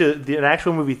 I went to an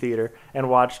actual movie theater and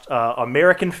watched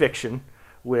American Fiction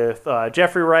with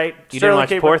Jeffrey Wright. You didn't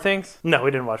watch Poor Things? No,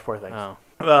 we didn't watch Poor Things. Oh.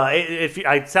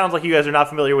 It sounds like you guys are not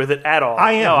familiar with it at all.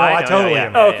 I am. I totally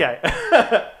am.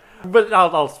 Okay. But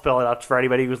I'll spell it out for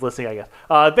anybody who's listening, I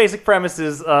guess. Basic premise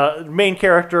is main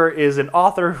character is an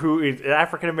author who is an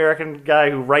African-American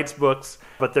guy who writes books,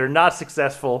 but they're not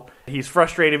successful. He's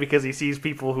frustrated because he sees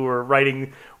people who are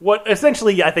writing what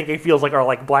essentially I think he feels like are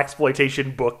like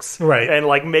blaxploitation books. Right. And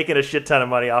like making a shit ton of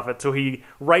money off it. So he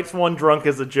writes one drunk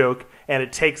as a joke, and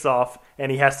it takes off,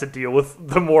 and he has to deal with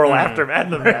the moral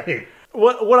aftermath of that.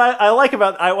 What I like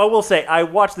about... I will say, I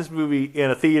watched this movie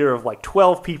in a theater of like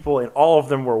 12 people, and all of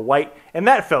them were white, and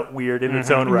that felt weird in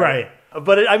its own right.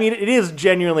 But it is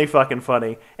genuinely fucking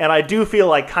funny. And I do feel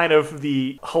like kind of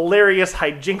the hilarious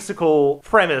hijinksical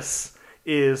premise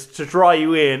is to draw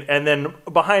you in, and then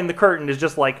behind the curtain is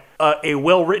just like a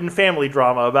well-written family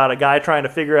drama about a guy trying to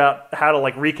figure out how to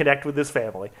like reconnect with his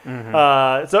family.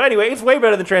 So anyway, it's way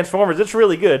better than Transformers. It's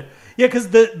really good. Yeah, because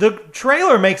the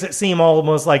trailer makes it seem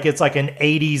almost like it's like an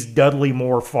 80s Dudley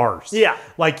Moore farce. Yeah.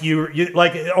 Like you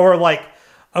like, or like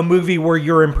a movie where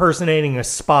you're impersonating a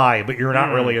spy, but you're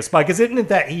not really a spy. Because isn't it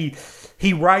that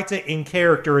he writes it in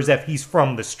character as if he's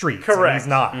from the streets? Correct. He's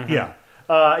not. Yeah.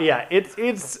 It's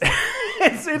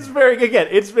it's very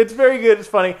it's very good. It's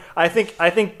funny. I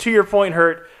think to your point,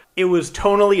 Hurt, it was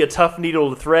tonally a tough needle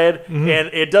to thread, and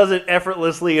it does it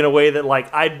effortlessly in a way that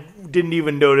like I didn't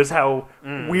even notice how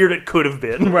weird it could have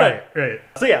been. Right.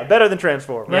 So yeah, better than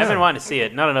Transformers. Yeah, I've been wanting to see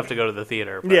it. Not enough to go to the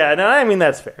theater. But. Yeah, no, I mean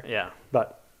that's fair. Yeah,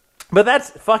 but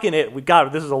that's fucking it. We got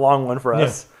it. This is a long one for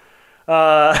us.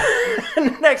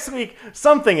 Next week,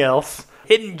 something else.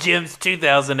 Hidden Gems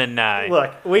 2009.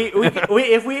 Look, we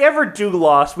if we ever do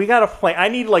Lost, we got to plan. I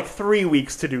need like 3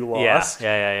 weeks to do Lost.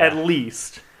 Yeah. At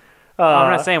least.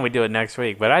 I'm not saying we do it next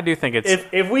week, but I do think it's...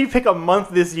 If we pick a month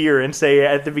this year and say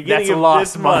at the beginning That's of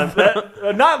Lost this month,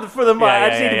 not for the month, I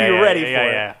just need to be ready for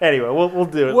it. Anyway, we'll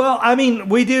do it. Well, I mean,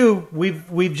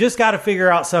 we've just got to figure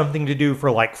out something to do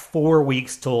for like 4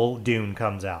 weeks till Dune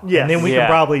comes out. Yes. And then we can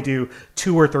probably do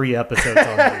 2 or 3 episodes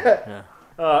on Dune.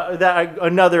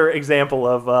 Another example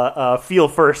of feel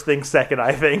first, think second,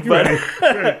 I think. But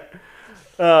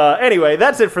anyway,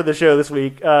 that's it for the show this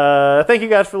week. Thank you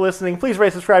guys for listening. Please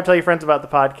rate, subscribe, tell your friends about the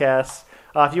podcast.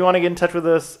 If you want to get in touch with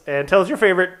us and tell us your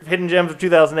favorite Hidden Gems of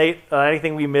 2008,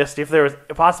 anything we missed, if there was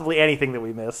possibly anything that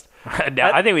we missed.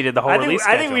 I think we did the whole release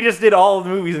schedule. I think we just did all of the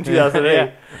movies in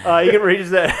 2008. You can reach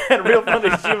us at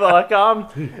realphonies@gmail.com.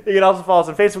 You can also follow us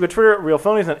on Facebook and Twitter at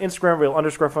realphonies, on Instagram,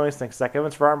 real_phonies. Thanks to Zach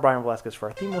Evans for art, and Brian Velasquez for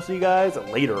our theme. We'll see you guys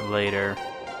later. Later.